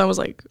didn't. So I was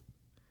like,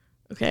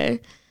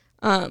 okay.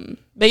 But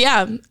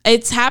yeah,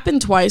 it's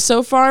happened twice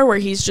so far where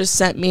he's just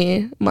sent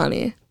me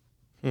money.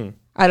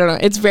 I don't know.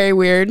 It's very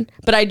weird,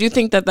 but I do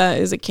think that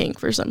is a kink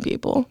for some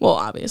people. Well,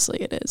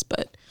 obviously it is,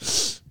 but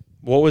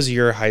What was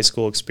your high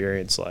school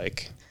experience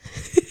like?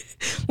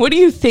 what do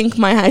you think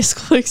my high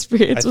school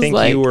experience I was think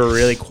like? you were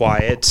really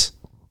quiet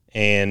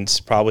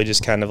and probably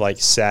just kind of like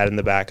sat in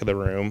the back of the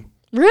room.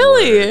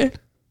 Really?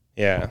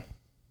 Yeah.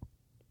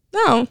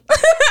 No.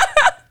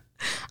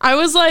 I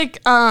was like,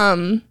 I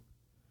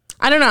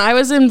don't know. I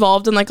was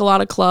involved in like a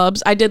lot of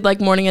clubs. I did like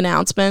morning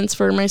announcements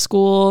for my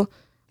school.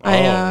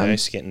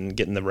 Nice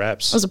getting the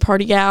reps. I was a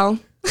party gal.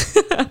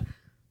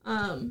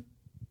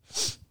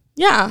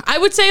 Yeah, I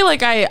would say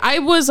like I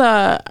was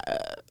I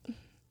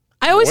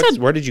always had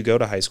Where did you go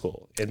to high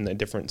school? In a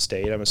different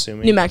state, I'm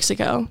assuming? New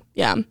Mexico.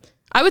 Yeah.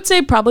 I would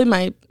say probably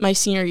my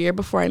senior year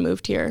before I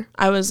moved here.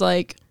 I was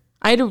like,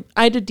 I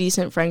had a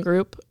decent friend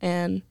group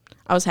and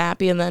I was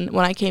happy. And then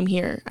when I came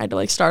here, I had to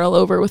like start all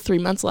over with 3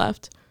 months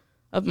left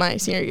of my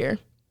senior year.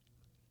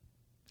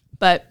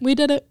 But we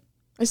did it.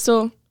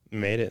 You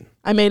made it.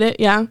 I made it.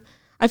 Yeah.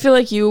 I feel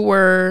like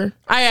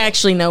I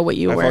actually know what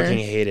you I were. fucking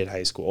hated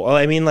high school. Well,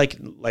 I mean, like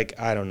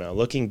I don't know.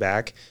 Looking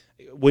back,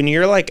 when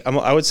you're like,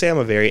 I would say I'm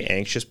a very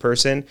anxious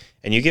person,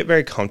 and you get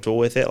very comfortable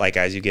with it, like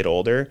as you get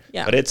older.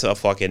 Yeah. But it's a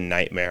fucking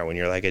nightmare when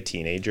you're like a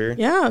teenager.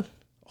 Yeah.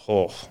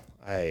 Oh,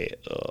 I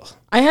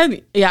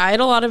had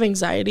a lot of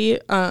anxiety.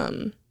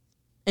 I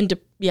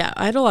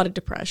had a lot of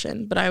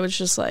depression, but I was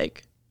just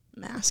like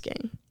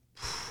masking.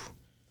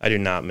 I do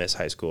not miss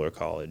high school or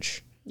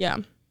college. Yeah.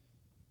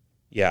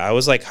 Yeah, I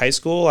was like high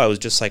school. I was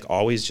just like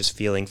always just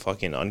feeling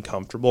fucking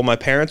uncomfortable. My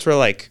parents were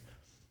like,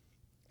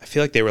 I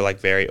feel like they were like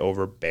very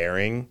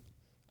overbearing.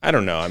 I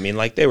don't know. I mean,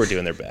 like they were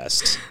doing their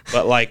best,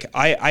 but like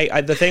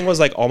I the thing was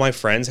like all my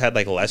friends had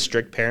like less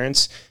strict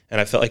parents,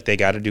 and I felt like they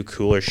got to do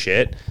cooler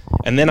shit.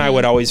 And then I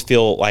would always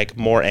feel like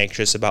more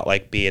anxious about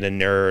like being a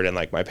nerd, and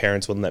like my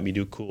parents wouldn't let me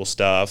do cool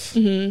stuff.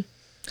 Mm-hmm.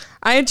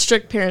 I had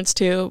strict parents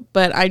too,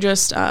 but I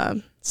just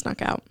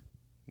snuck out.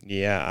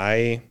 Yeah,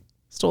 I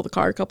Stole the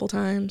car a couple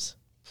times.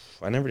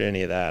 never did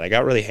any of that. I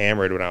got really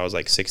hammered when I was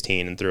like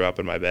 16 and threw up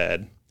in my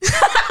bed.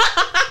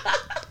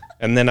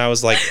 And then I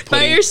was like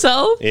By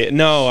yourself?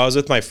 No, I was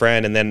with my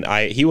friend, and then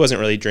he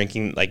wasn't really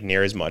drinking like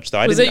near as much.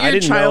 Though Was it your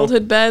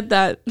childhood bed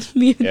that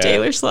me and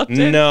Taylor slept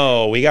in?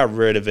 No, we got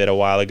rid of it a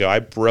while ago. I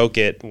broke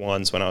it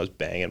once when I was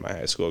banging my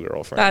high school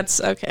girlfriend.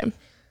 That's okay.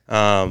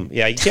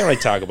 Yeah, you can't really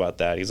talk about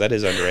that because that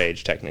is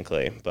underage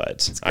technically,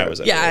 but I was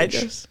underage. Yeah, I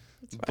just.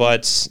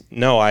 But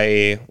no,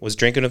 I was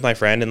drinking with my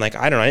friend, and like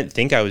I didn't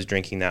think I was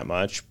drinking that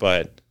much,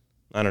 but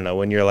I don't know.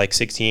 When you're like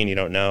 16, you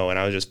don't know, and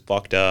I was just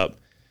fucked up.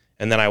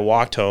 And then I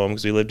walked home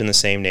because we lived in the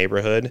same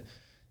neighborhood,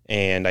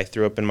 and I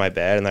threw up in my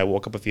bed, and I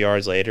woke up a few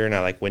hours later, and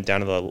I like went down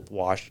to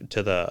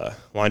the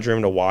laundry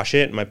room to wash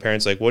it, and my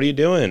parents like, "What are you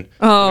doing?"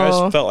 Oh. I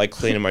just felt like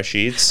cleaning my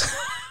sheets.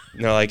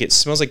 And they're like, it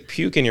smells like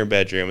puke in your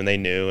bedroom, and they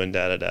knew, and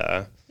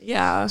da-da-da.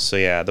 Yeah. So,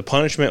 yeah, the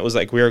punishment was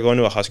like we were going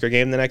to a Husker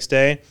game the next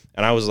day,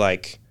 and I was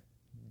like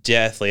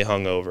deathly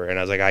hungover, and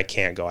I was like, I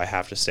can't go. I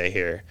have to stay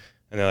here.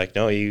 And they're like,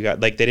 no, you got,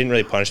 like, they didn't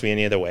really punish me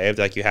any other way.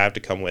 They're like, you have to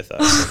come with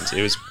us. And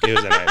it was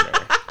a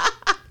nightmare.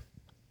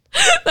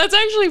 That's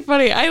actually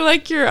funny. I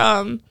like your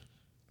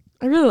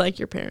I really like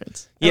your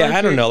parents. Yeah,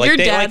 I don't know. Like, your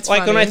they dad's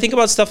like when I funny. think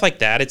about stuff like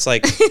that, it's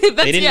like they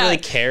didn't yeah. really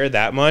care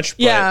that much.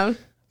 But Yeah.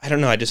 I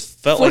don't know. I just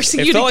felt Forcing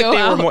like you it felt to like go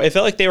they out. were more. It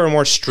felt like they were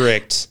more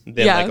strict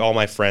than Yeah. like all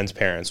my friends'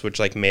 parents, which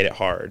like made it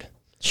hard.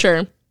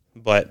 Sure.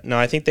 But no,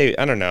 I think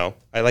I don't know.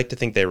 I like to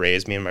think they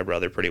raised me and my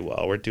brother pretty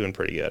well. We're doing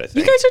pretty good, I You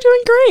think. guys are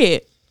doing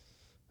great.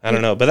 I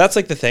don't know. But that's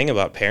like the thing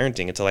about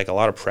parenting. It's like a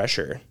lot of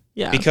pressure.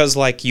 Yeah. Because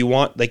like you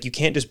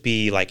can't just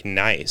be like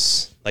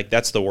nice. Like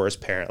that's the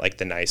worst parent, like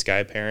the nice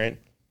guy parent.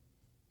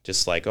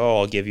 Just like, oh,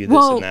 I'll give you this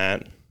and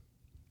that.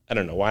 I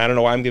don't know why.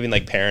 I'm giving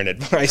like parent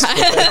advice.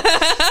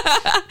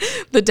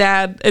 The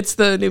dad, it's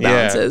the New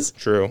Balances.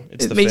 Yeah, true.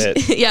 It's the makes,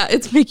 fit. Yeah,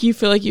 it's making you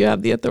feel like you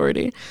have the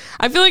authority.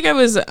 I feel like I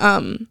was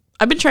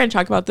I've been trying to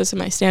talk about this in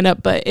my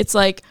stand-up, but it's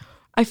like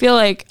I feel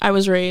like I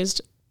was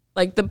raised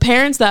like the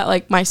parents that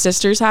like my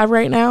sisters have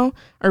right now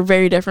are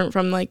very different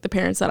from like the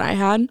parents that I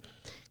had.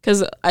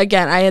 Because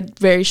again, I had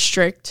very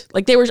strict,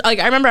 like they were like,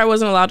 I remember I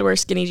wasn't allowed to wear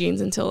skinny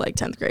jeans until like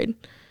 10th grade.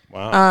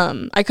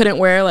 Wow. I couldn't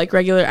wear like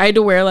regular, I had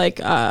to wear like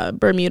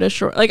Bermuda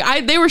short.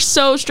 Like they were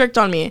so strict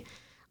on me.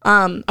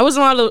 I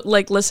wasn't allowed to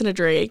like listen to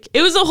Drake.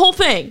 It was a whole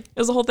thing.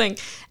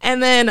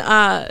 And then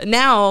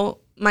now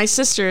my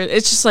sister,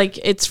 it's just like,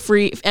 it's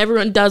free.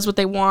 Everyone does what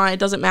they want. It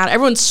doesn't matter.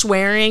 Everyone's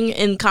swearing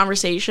in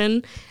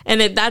conversation. And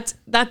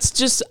that's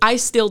just, I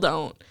still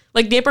don't.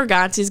 Like Nate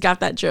Bargatze's got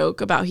that joke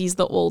about he's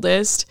the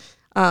oldest.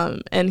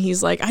 And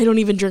he's like, I don't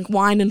even drink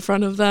wine in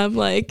front of them.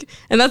 Like,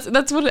 and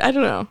that's what, I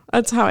don't know.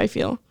 That's how I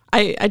feel.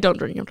 I don't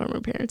drink in front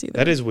of my parents either.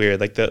 That is weird.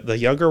 Like the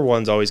younger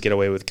ones always get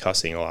away with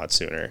cussing a lot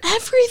sooner.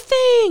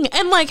 Everything.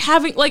 And like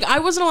having, like I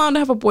wasn't allowed to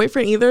have a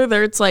boyfriend either.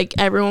 There it's like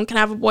everyone can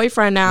have a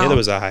boyfriend now. Neither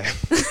was I.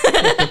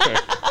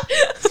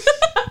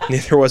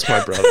 Neither was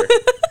my brother.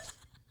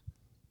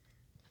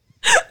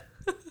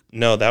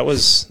 No, I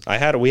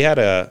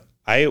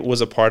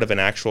was a part of an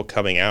actual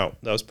coming out.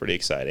 That was pretty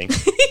exciting.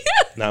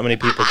 Not many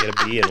people get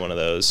a B in one of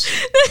those.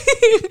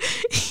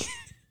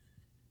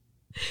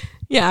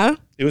 Yeah.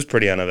 It was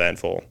pretty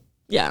uneventful.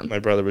 Yeah. My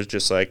brother was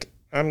just like,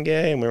 I'm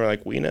gay. And we were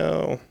like, we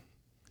know.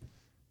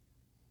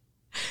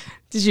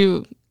 Did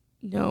you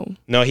know?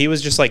 No, he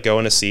was just like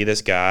going to see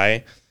this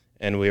guy.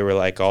 And we were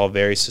like all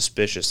very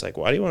suspicious. Like,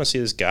 why do you want to see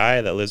this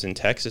guy that lives in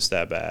Texas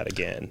that bad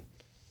again?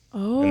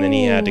 Oh. And then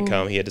he had to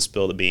come. He had to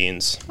spill the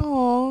beans.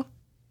 Oh.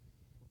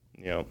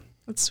 Yep.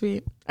 That's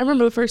sweet. I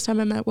remember the first time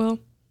I met Will.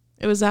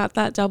 It was at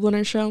that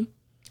Dubliner show.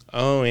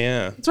 Oh,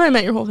 yeah. That's where I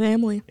met your whole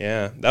family.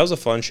 Yeah. That was a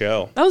fun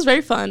show. That was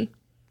very fun.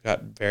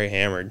 Got very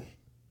hammered.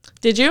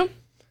 Did you?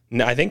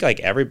 No, I think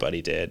like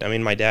everybody did. I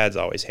mean, my dad's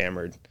always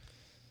hammered.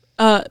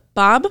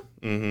 Bob?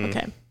 Mm-hmm.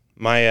 Okay.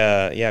 Me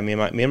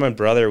and my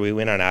brother, we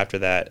went on after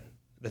that.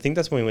 I think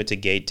that's when we went to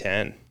Gate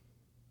 10.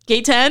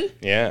 Gate 10?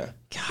 Yeah.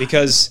 God.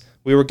 Because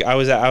I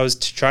was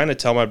trying to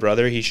tell my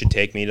brother he should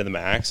take me to the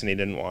Max and he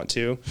didn't want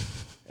to.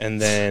 And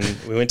then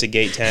we went to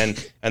Gate 10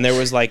 and there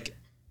was like,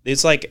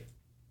 it's like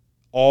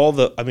all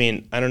the, I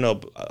mean, I don't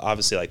know,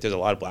 obviously like there's a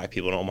lot of black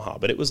people in Omaha,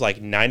 but it was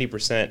like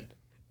 90%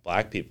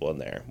 black people in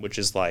there, which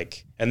is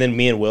like, and then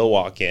me and Will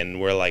walk in,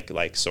 we're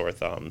like sore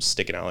thumbs,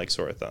 sticking out like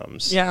sore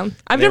thumbs. Yeah.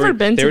 I've never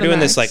been to They were doing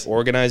Max. this like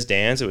organized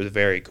dance. It was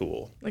very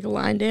cool. Like a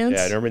line dance?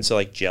 Yeah, I've never been so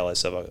like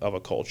jealous of a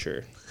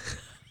culture.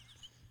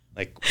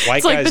 Like white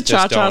It's guys like the just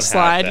cha-cha don't have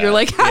slide. that. You're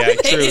like, how yeah,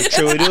 do they-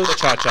 true. We do the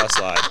cha-cha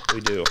slide.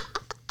 We do.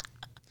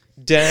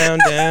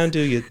 Down, do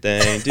your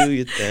thing, do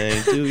your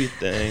thing, do your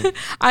thing.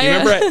 I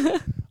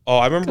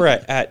remember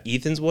at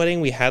Ethan's wedding,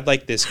 we had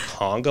like this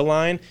conga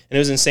line, and it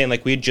was insane.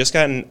 Like we had just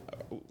gotten,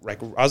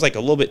 like I was like a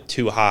little bit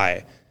too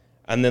high,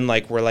 and then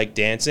like we're like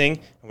dancing,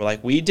 and we're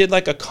like we did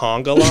like a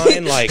conga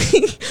line, like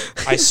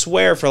I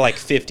swear for like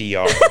 50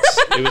 yards.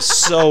 It was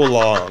so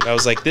long. I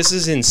was like, this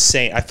is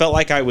insane. I felt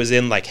like I was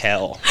in like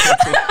hell.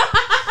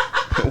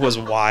 It was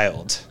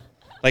wild.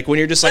 Like when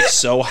you're just like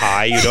so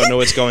high, you don't know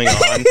what's going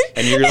on,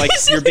 and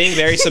you're being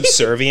very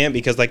subservient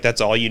because like that's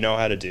all you know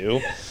how to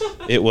do.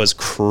 It was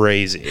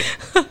crazy.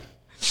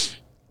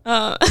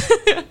 That's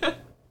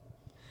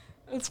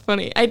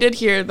funny. I did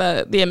hear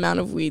the amount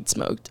of weed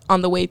smoked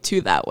on the way to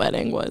that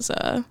wedding was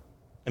I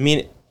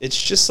mean, it's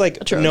just like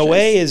atrocious. Noe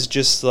is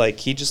just like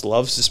he just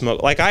loves to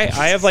smoke. Like I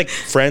have like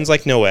friends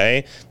like Noe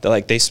that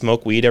like they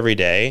smoke weed every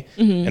day,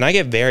 and I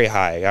get very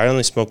high. I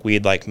only smoke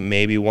weed like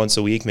maybe once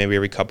a week, maybe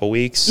every couple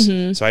weeks.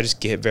 So I just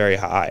get very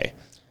high,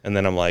 and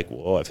then I'm like,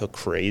 whoa, I feel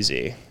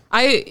crazy.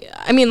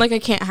 I mean, like I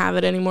can't have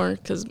it anymore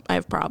because I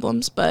have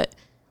problems, but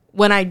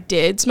when I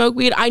did smoke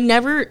weed,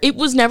 it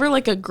was never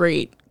like a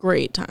great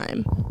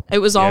time. It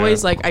was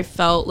always like I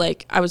felt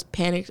like I was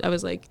panicked. I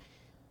was like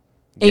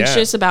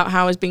anxious about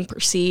how I was being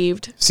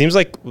perceived. Seems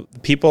like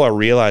people are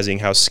realizing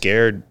how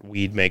scared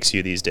weed makes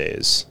you these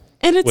days.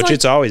 And it's which like,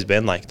 it's always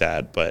been like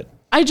that, but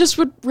I just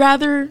would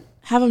rather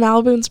have a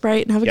Malibu and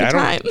Sprite and have a good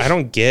time. I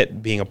don't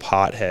get being a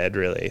pothead,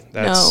 really.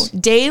 No,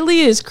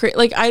 daily is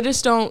like, I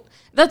just don't.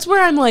 That's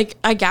where I'm like,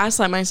 I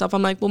gaslight myself.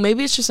 I'm like, well,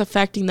 maybe it's just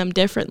affecting them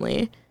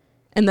differently,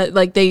 and that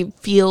like they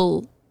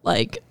feel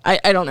like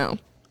I don't know.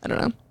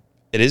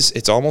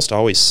 It's almost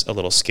always a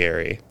little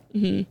scary.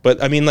 Mm-hmm.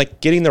 But I mean,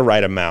 like, getting the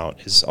right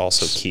amount is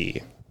also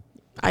key.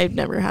 I've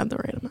never had the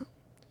right amount.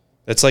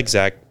 That's like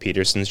Zach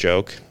Peterson's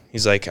joke.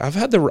 He's like,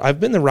 I've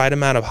been the right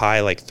amount of high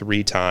like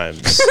 3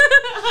 times.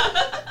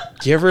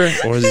 Do you ever,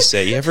 what does he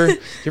say? You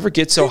ever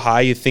get so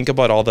high you think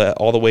about all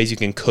the ways you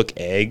can cook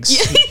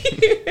eggs?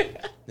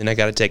 Then I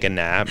got to take a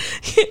nap.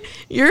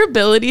 Your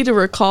ability to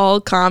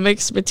recall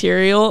comics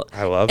material,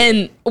 I love it.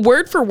 And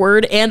word for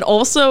word, and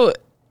also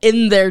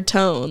in their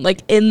tone,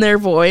 like in their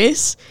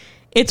voice.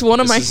 It's one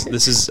of my.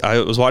 I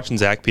was watching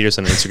Zach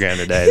Peterson on Instagram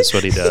today. That's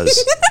what he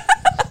does.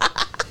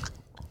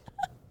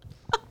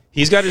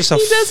 He's got just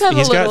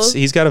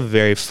he's got a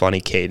very funny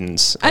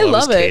cadence. I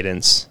love his it.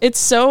 Cadence. It's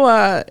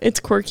so it's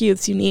quirky.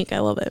 It's unique. I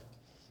love it.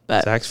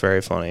 But Zach's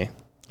very funny.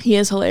 He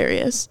is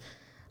hilarious.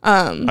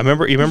 You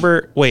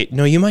remember? Wait,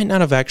 no, you might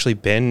not have actually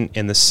been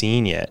in the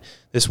scene yet.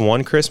 This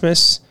one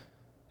Christmas,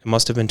 it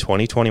must have been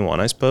 2021,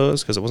 I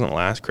suppose, because it wasn't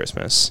last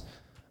Christmas.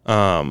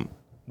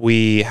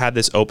 We had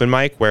this open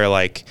mic where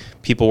like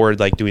people were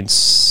like doing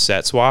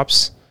set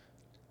swaps,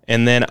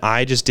 and then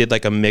I just did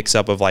like a mix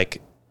up of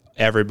like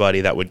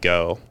everybody that would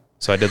go.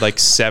 So I did like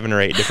 7 or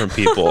 8 different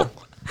people.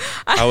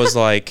 I was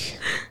like,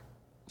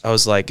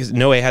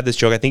 Noe had this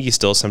joke. I think he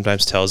still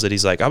sometimes tells it.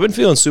 He's like, I've been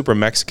feeling super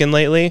Mexican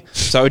lately.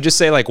 So I would just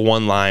say like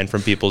one line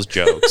from people's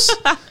jokes.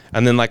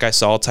 And then like I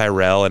saw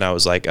Tyrell and I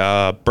was like,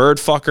 bird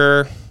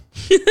fucker.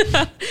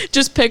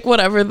 Just pick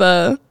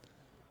whatever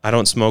I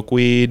don't smoke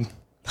weed.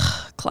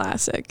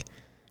 Classic.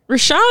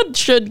 Rashad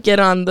should get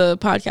on the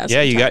podcast.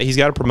 Yeah, he's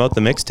got to promote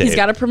the mixtape. He's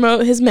got to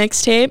promote his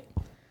mixtape.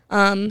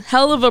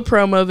 Hell of a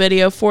promo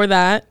video for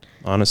that.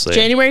 Honestly,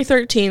 January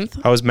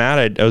 13th. I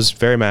was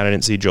very mad I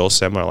didn't see Joel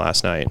Semler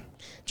last night.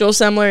 Joel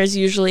Semler is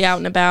usually out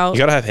and about. You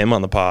got to have him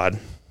on the pod.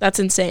 That's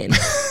insane.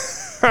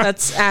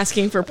 That's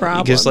asking for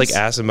problems. You just like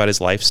ask him about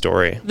his life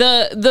story.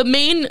 The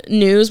main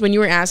news when you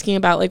were asking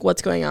about like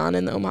what's going on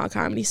in the Omaha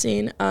comedy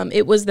scene,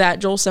 it was that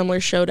Joel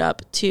Semler showed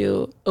up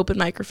to Open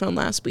Microphone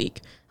last week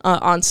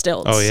on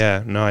stilts. Oh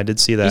yeah, no, I did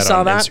see that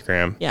on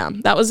Instagram. Yeah,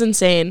 that was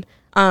insane.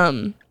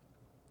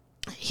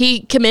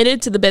 He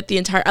committed to the bit the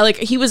entire, like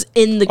he was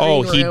in the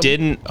green room. Oh, he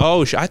didn't.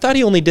 Oh, I thought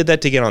he only did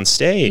that to get on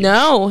stage.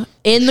 No,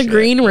 in the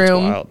green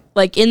room,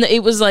 like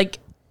it was like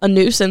a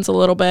nuisance a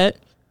little bit.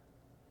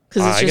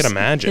 Because I can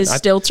imagine his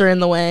stilts are in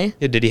the way.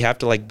 Yeah, did he have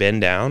to like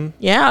bend down?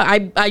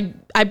 Yeah,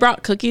 I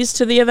brought cookies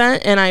to the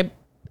event and I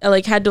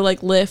like had to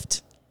like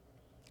lift.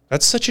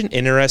 That's such an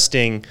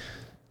interesting.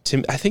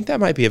 I think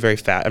that might be a very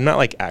I'm not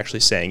like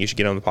actually saying you should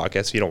get on the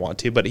podcast if you don't want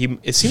to, but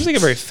it seems like a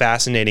very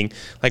fascinating.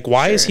 Like,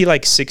 why is he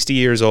like 60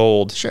 years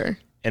old? Sure.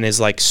 And is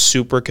like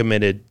super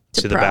committed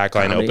to the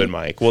Backline comedy. Open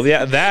mic. Well,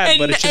 yeah, that.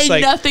 But it's just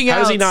like, how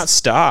does he not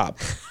stop?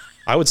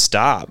 I would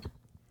stop.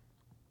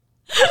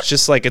 It's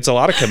just like, it's a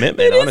lot of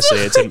commitment, honestly.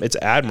 It's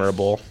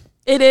admirable.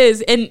 It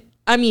is. And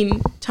I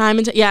mean,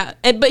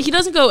 but he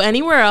doesn't go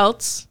anywhere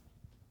else.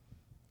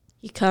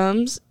 He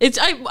comes.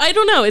 I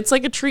don't know. It's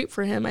like a treat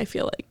for him, I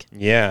feel like.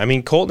 Yeah. I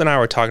mean, Colton and I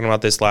were talking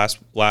about this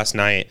last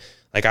night.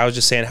 Like, I was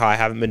just saying how I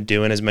haven't been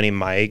doing as many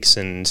mics,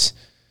 and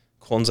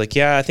Colton's like,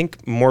 yeah, I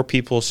think more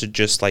people should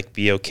just like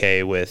be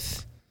okay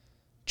with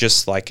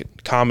just like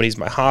comedy's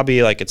my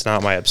hobby. Like, it's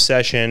not my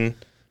obsession.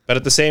 But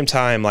at the same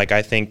time, like,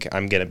 I think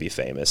I'm going to be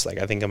famous. Like,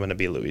 I think I'm going to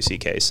be Louis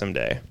C.K.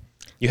 someday.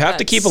 You have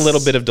to keep a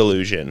little bit of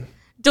delusion.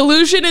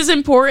 Delusion is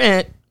important.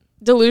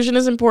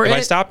 If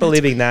I stopped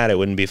believing that, it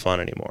wouldn't be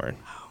fun anymore.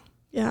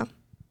 Yeah.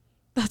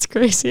 That's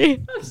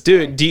crazy.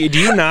 Dude, do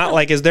you not,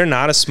 like, is there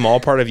not a small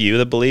part of you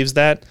that believes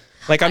that?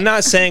 Like, I'm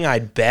not saying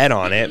I'd bet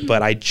on it,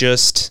 but I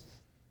just,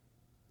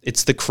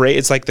 it's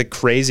like the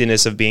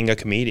craziness of being a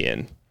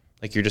comedian.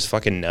 Like, you're just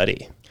fucking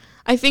nutty.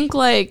 I think,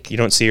 like, you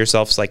don't see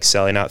yourself, like,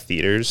 selling out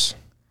theaters.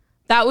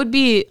 That would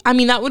be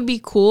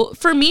cool.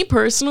 For me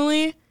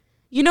personally,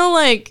 you know,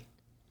 like,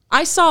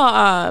 I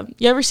saw,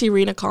 you ever see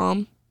Rena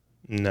Calm?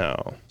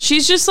 No.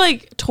 She's just,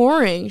 like,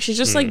 touring. She's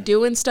just, like,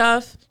 doing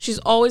stuff. She's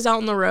always out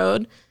on the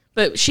road.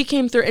 But she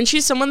came through, and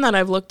she's someone that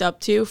I've looked up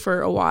to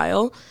for a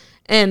while.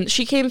 And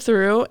she came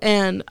through,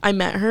 and I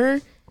met her.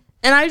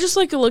 And I just,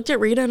 like, looked at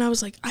Rena, and I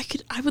was like,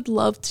 I would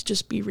love to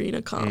just be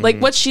Rena Calm. Mm-hmm. Like,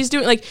 what she's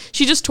doing, like,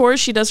 she just tours,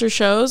 she does her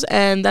shows,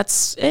 and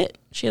that's it.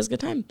 She has a good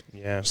time.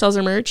 Yeah. She sells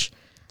her merch.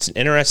 It's an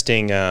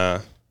interesting,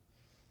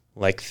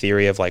 like,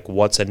 theory of, like,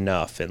 what's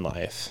enough in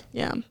life.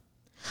 Yeah.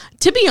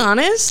 To be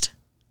honest,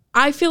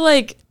 I feel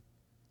like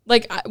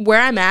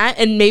where I'm at,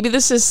 and maybe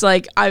this is,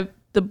 like,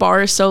 the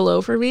bar is so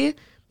low for me,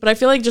 but I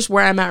feel like just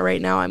where I'm at right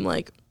now, I'm,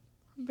 like,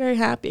 I'm very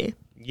happy.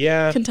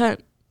 Yeah.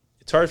 Content.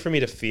 It's hard for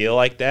me to feel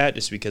like that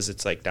just because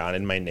it's, like, not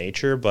in my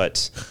nature,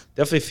 but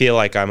definitely feel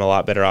like I'm a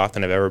lot better off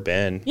than I've ever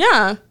been.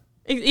 Yeah.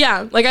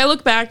 Yeah. Like, I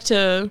look back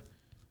to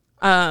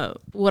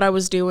what I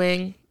was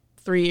doing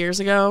 2 years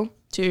ago,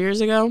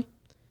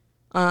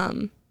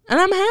 and and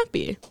I'm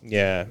happy.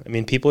 Yeah. I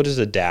mean, people just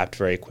adapt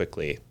very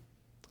quickly.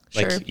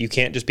 Like, Sure. you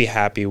can't just be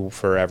happy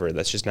forever.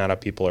 That's just not how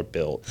people are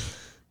built.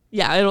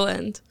 Yeah, it'll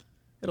end.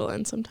 It'll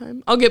end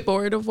sometime. I'll get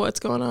bored of what's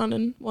going on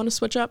and want to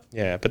switch up.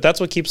 Yeah, but that's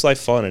what keeps life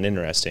fun and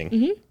interesting.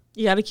 Mm-hmm.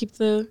 You got to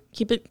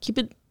keep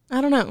it.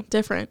 I don't know,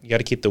 different. You got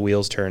to keep the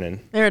wheels turning.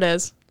 There it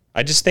is.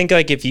 I just think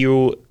like if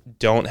you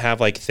don't have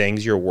like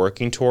things you're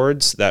working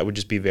towards, that would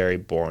just be very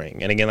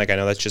boring. And again, like I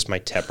know that's just my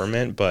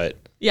temperament, but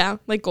Yeah,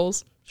 like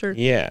goals. Sure.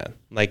 yeah,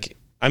 like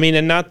I mean,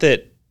 and not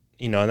that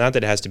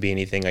it has to be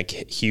anything like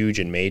huge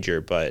and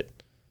major, but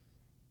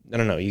I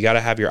don't know, you got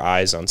to have your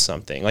eyes on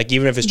something. Like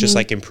even if it's just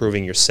like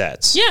improving your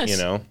sets, Yes. you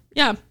know?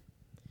 Yeah.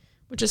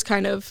 Which is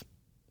kind of,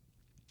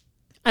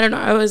 I don't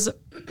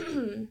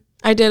know.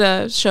 I did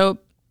a show.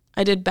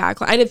 I did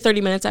Backline. I did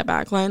 30 minutes at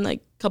Backline like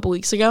a couple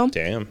weeks ago.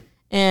 Damn.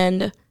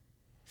 And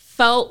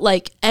felt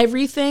like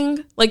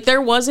everything, like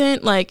there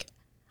wasn't like,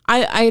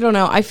 I don't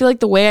know. I feel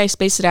like the way I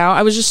spaced it out,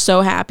 I was just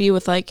so happy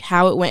with like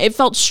how it went. It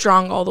felt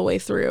strong all the way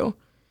through,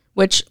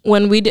 which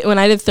when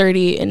I did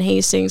 30 in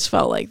Hastings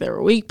felt like there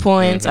were weak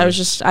points. I was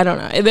just, I don't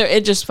know.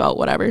 It just felt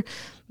whatever,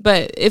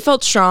 but it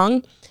felt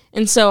strong.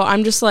 And so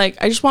I'm just like,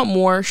 I just want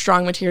more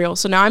strong material.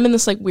 So now I'm in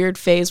this like weird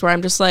phase where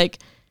I'm just like,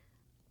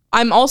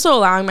 I'm also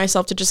allowing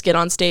myself to just get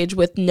on stage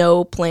with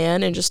no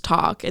plan and just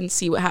talk and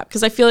see what happens.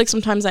 Because I feel like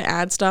sometimes I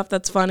add stuff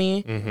that's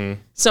funny.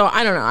 Mm-hmm. So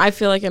I don't know. I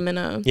feel like I'm in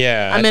a...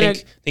 Yeah, I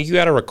think you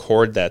got to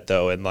record that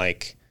though and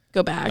like...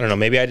 Go back. I don't know.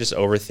 Maybe I just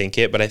overthink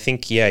it, but I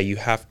think, yeah, you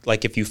have...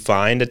 Like if you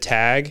find a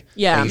tag,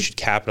 yeah, you should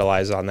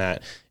capitalize on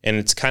that. And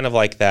it's kind of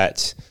like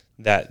that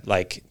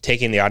like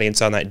taking the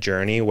audience on that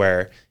journey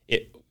where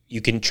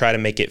you can try to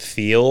make it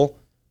feel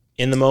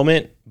in the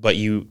moment, but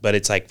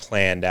it's like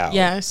planned out.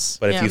 Yes.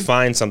 But if you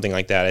find something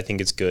like that, I think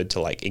it's good to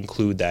like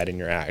include that in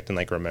your act and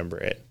like remember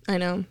it. I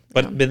know.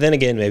 But then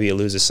again, maybe it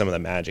loses some of the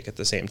magic at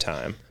the same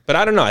time. But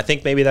I don't know. I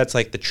think maybe that's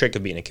like the trick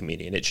of being a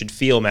comedian. It should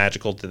feel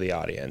magical to the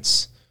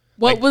audience.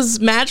 What was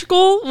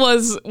magical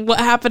was what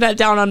happened at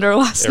Down Under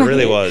last night. It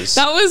really was.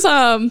 That was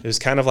It was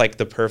kind of like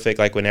the perfect,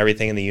 like when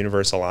everything in the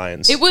universe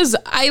aligns. It was.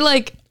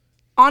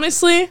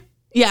 Honestly.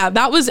 Yeah,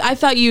 I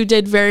thought you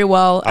did very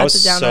well at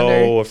the Down Under. I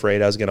was so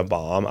afraid I was going to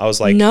bomb. I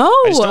was like, no.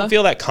 I just don't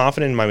feel that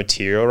confident in my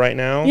material right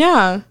now.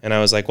 Yeah. And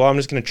I was like, well, I'm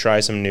just going to try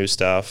some new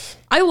stuff.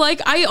 Your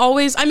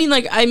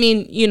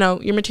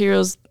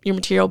material's your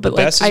material, but the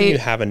best is when you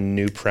have a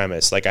new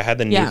premise. Like I had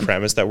the new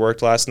premise that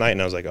worked last night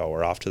and I was like, oh,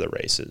 we're off to the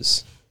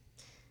races.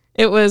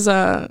 It was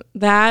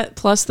that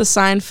plus the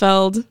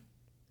Seinfeld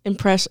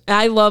impression.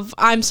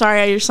 I'm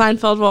sorry, your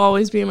Seinfeld will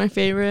always be my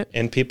favorite.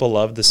 And people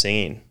love the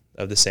singing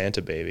of the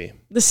Santa baby.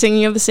 The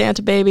singing of the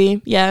Santa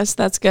baby. Yes,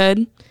 that's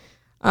good.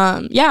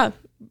 Yeah.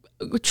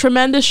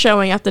 Tremendous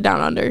showing at the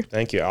Down Under.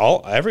 Thank you.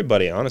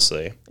 Everybody,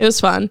 honestly. It was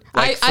fun.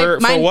 Like for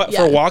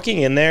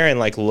walking in there and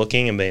like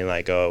looking and being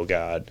like, oh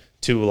God,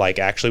 to like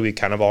actually we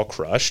kind of all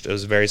crushed. It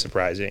was very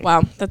surprising.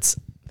 Wow.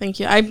 Thank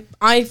you.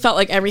 I felt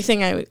like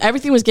everything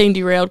was getting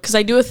derailed because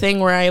I do a thing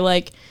where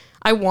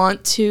I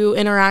want to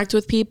interact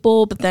with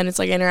people, but then it's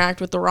like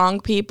interact with the wrong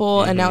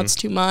people, and now it's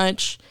too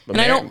much. But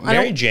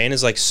Mary Jane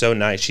is like so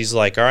nice. She's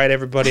like, all right,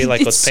 everybody,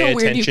 like let's pay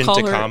attention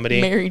to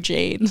comedy. Mary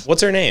Jane.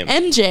 What's her name?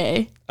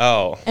 MJ.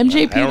 Oh,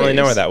 MJ Peters. I don't really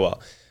know her that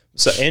well.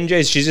 So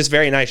MJ, she's just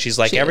very nice. She's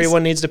like,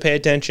 everyone needs to pay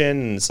attention,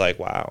 and it's like,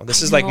 wow,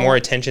 this is like more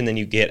attention than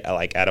you get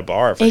like at a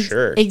bar for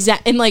sure.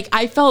 Exactly. And like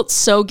I felt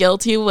so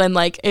guilty when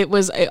like I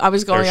was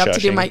going up to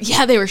do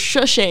they were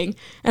shushing,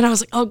 and I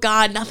was like, oh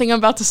God, nothing I'm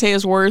about to say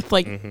is worth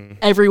like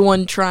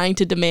everyone trying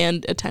to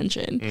demand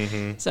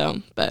attention.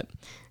 So, but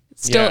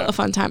it's still a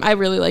fun time. I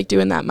really like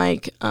doing that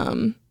mic.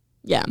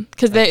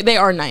 Because they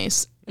are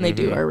nice. And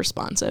they are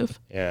responsive.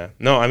 Yeah.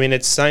 No, I mean,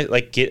 it's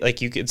like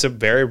it's a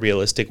very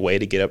realistic way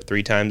to get up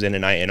 3 times in a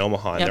night in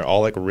Omaha. And they're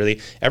all like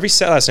every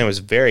set last night was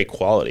very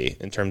quality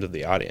in terms of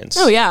the audience.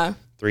 Oh yeah.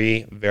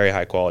 3 very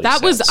high quality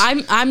sets.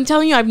 I'm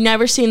telling you, I've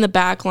never seen the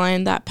back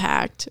line that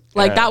packed.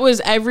 Like that was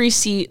every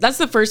seat. That's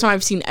the first time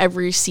I've seen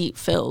every seat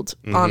filled,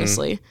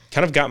 honestly.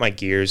 Kind of got my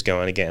gears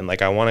going again.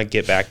 Like I want to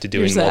get back to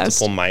doing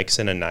multiple mics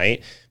in a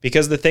night,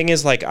 because the thing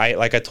is like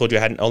I told you,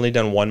 I hadn't only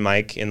done 1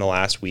 mic in the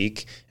last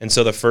week. And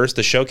so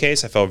the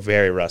showcase, I felt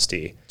very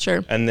rusty.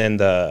 Sure. And then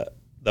the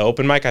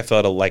open mic, I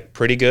felt like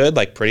pretty good,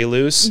 like pretty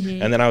loose.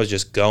 And then I was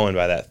just going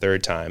by that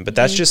 3rd time. But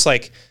that's just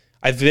like,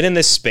 I've been in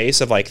this space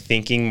of like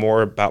thinking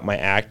more about my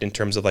act in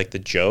terms of like the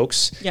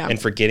jokes and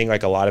forgetting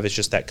like a lot of it's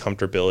just that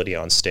comfortability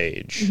on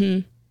stage.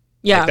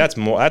 Yeah. Like that's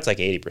like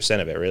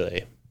 80% of it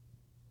really.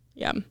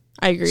 Yeah,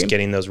 I agree. Just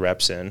getting those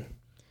reps in.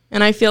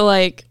 And I feel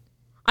like,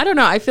 I don't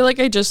know, I feel like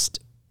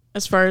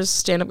as far as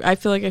stand-up, I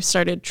feel like I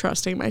started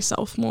trusting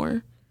myself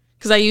more.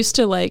 Because I used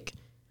to like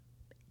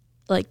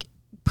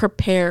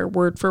prepare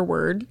word for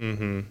word.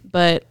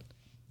 But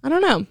I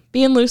don't know,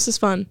 being loose is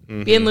fun.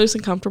 Being loose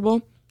and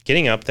comfortable.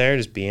 Getting up there,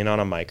 just being on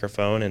a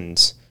microphone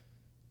and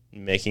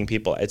making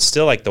people, it's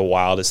still like the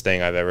wildest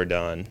thing I've ever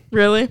done.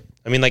 Really?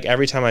 I mean, like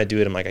every time I do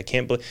it, I'm like, I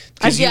can't believe,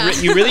 because Yeah.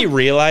 you really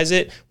realize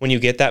it when you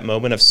get that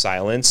moment of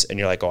silence and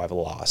you're like, oh, I've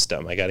lost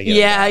him. I got to get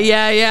him back.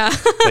 Yeah.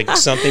 Like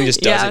something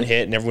just doesn't Yeah.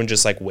 hit and everyone's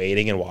just like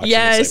waiting and watching.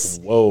 Yes. It's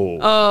like, whoa,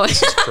 Oh.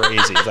 this is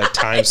crazy. It's like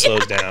time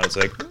slows down. It's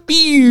like,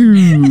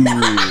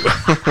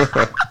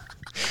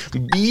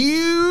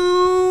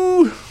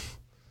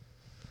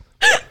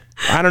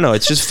 I don't know.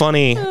 It's just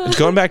funny.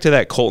 Going back to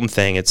that Colton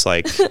thing, it's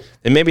like,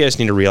 and maybe I just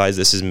need to realize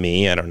this is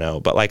me. I don't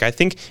know. But like, I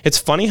think it's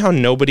funny how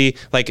nobody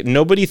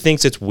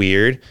thinks it's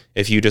weird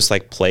if you just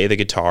like play the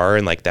guitar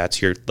and like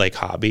that's your like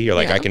hobby. You're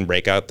like, Yeah. I can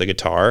break out the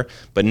guitar.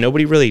 But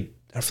nobody really,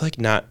 I feel like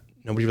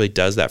nobody really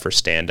does that for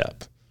stand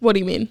up. What do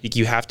you mean? Like,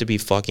 you have to be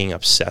fucking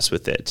obsessed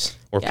with it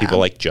or Yeah. people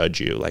like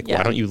judge you. Like, Yeah.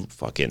 why don't you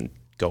fucking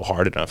go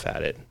hard enough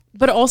at it?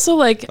 But also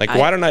like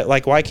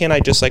Why can't I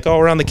just like, oh,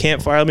 around the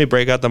campfire, let me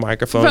break out the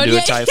microphone, Bro, do a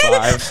yeah. tight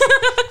five.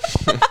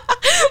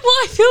 Well,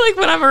 I feel like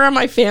when I'm around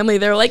my family,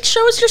 they're like,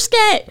 "Show us your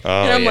skit,"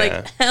 Oh, and I'm yeah.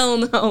 like, "Hell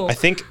no!" I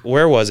think,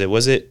 where was it?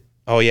 Was it?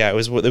 Oh yeah, it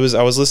was.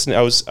 I was listening.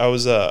 I was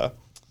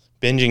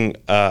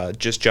binging,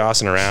 just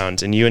jossing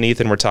around, and you and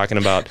Ethan were talking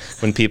about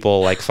when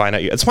people like find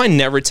out you. That's why I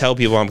never tell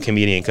people I'm a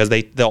comedian, because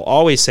they'll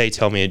always say,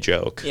 "Tell me a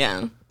joke."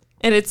 Yeah,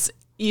 and it's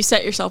you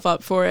set yourself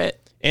up for it.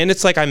 And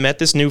it's like, I met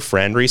this new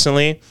friend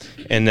recently,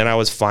 and then I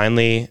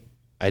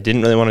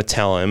didn't really want to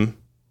tell him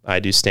I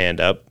do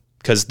stand up,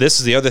 because this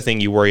is the other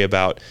thing you worry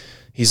about.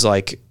 He's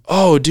like,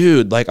 oh,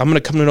 dude, like, I'm going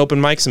to come to an open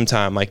mic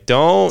sometime. Like,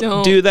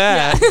 don't do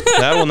that. Yeah.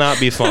 That will not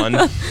be fun.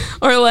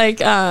 Or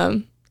like,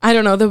 I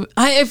don't know.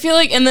 I feel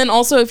like, and then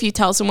also if you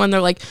tell someone, they're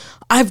like,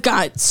 I've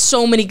got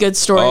so many good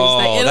stories.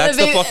 Oh, that's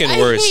the fucking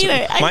worst.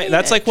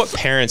 That's it. like what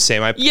parents say.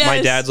 My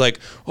Yes. dad's like,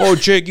 oh,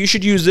 Jake, you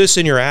should use this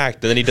in your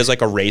act. And then he does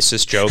like a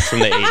racist joke from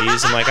the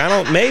 80s. I'm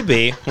like,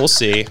 maybe. We'll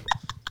see.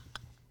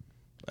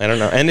 I don't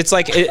know. And it's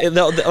like,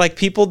 like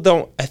people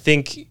don't, I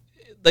think,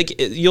 like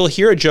you'll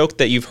hear a joke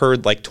that you've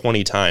heard like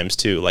 20 times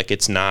too. Like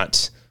it's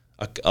not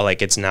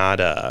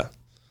a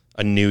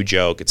new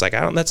joke. It's like,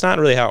 that's not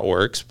really how it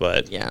works,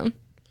 but Yeah,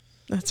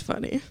 that's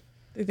funny.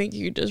 They think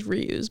you could just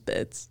reuse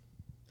bits,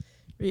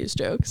 reuse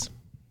jokes.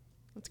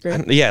 That's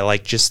great. yeah,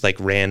 like just like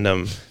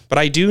random. But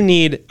I do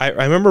need, I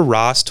remember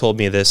Ross told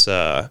me this,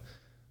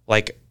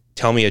 like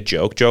tell me a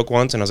joke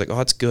once. And I was like, oh,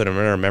 that's good. I'm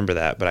going to remember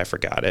that, but I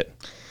forgot it.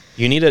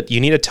 You need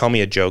to tell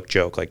me a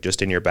joke, like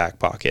just in your back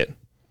pocket.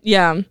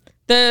 Yeah.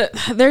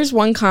 There's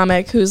one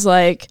comic who's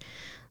like,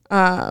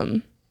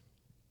 I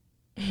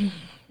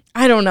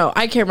don't know.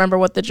 I can't remember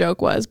what the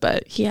joke was,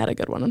 but he had a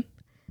good one.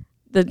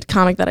 The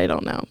comic that I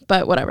don't know,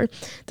 but whatever.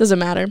 Doesn't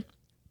matter.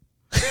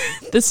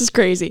 This is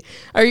crazy.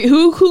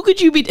 Who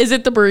could you be? Is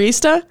it the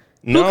barista?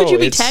 No, who could you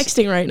be it's-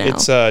 texting right now?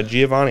 It's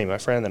Giovanni, my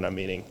friend that I'm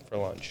meeting for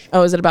lunch.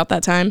 Oh, is it about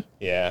that time?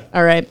 Yeah.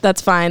 All right,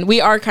 that's fine. We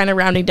are kind of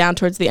rounding down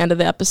towards the end of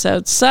the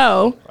episode.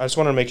 So, I just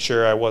want to make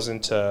sure I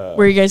wasn't where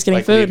are you guys getting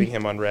like food? leaving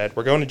him unread.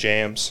 We're going to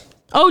Jams.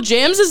 Oh,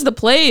 Jams is the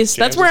place.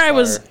 That's Jams where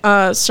is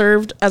I was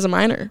served as a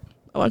minor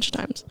a bunch of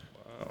times.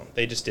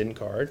 They just didn't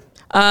card.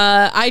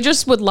 I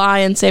just would lie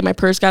and say my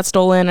purse got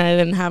stolen and I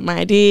didn't have my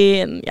ID,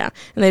 and yeah,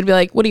 and they'd be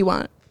like, "What do you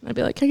want?" And I'd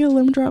be like, "Can I get a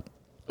lemon drop?"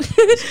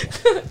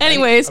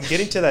 Anyways, I'm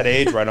getting to that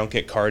age where I don't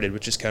get carded,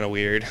 which is kind of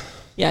weird.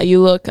 yeah,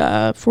 you look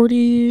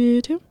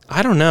 42.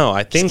 I don't know.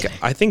 I think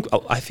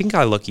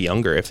I look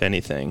younger, if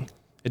anything.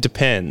 It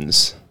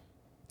depends.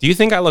 Do you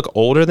think I look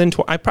older than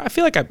 20? I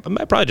feel like I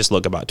might probably just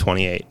look about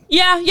 28.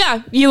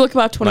 Yeah, you look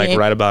about 28. Like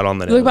right about on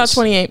the nose. You look about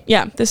 28.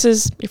 Yeah, this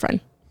is your friend.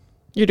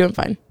 You're doing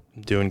fine.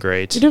 I'm doing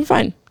great. You're doing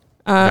fine.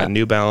 I got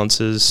New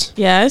Balances.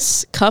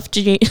 Yes, cuff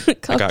jeans.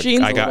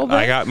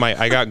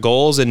 I got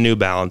goals and New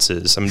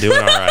Balances. I'm doing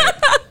all right.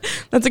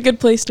 That's a good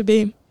place to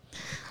be.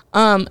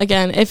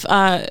 Again, if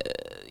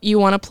you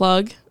want to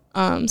plug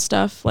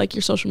stuff like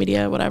your social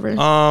media, whatever.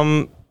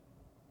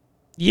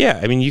 Yeah,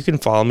 I mean, you can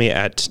follow me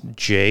at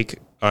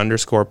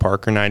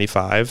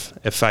Jake_Parker95.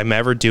 If I'm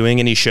ever doing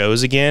any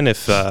shows again,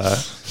 if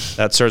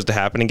that starts to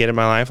happen again in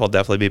my life, I'll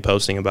definitely be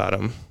posting about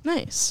them.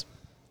 Nice.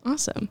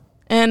 Awesome.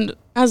 And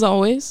as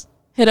always,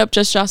 hit up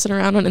Just Jossin'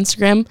 Around on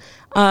Instagram.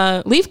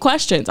 Leave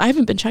questions. I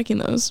haven't been checking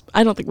those.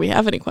 I don't think we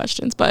have any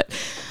questions, but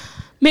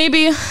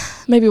maybe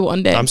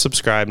one day. I'm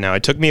subscribed now.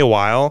 It took me a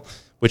while,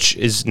 which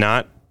is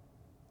not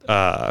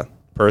a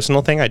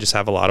personal thing. I just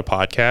have a lot of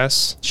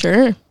podcasts,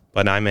 Sure.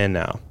 but I'm in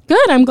now.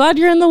 Good. I'm glad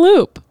you're in the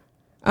loop.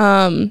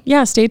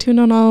 Yeah, stay tuned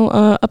on all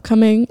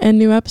upcoming and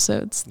new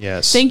episodes.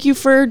 Yes. Thank you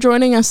for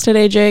joining us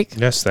today, Jake.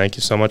 Yes, thank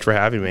you so much for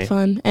having me.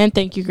 Fun. And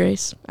thank you,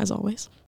 Grace, as always.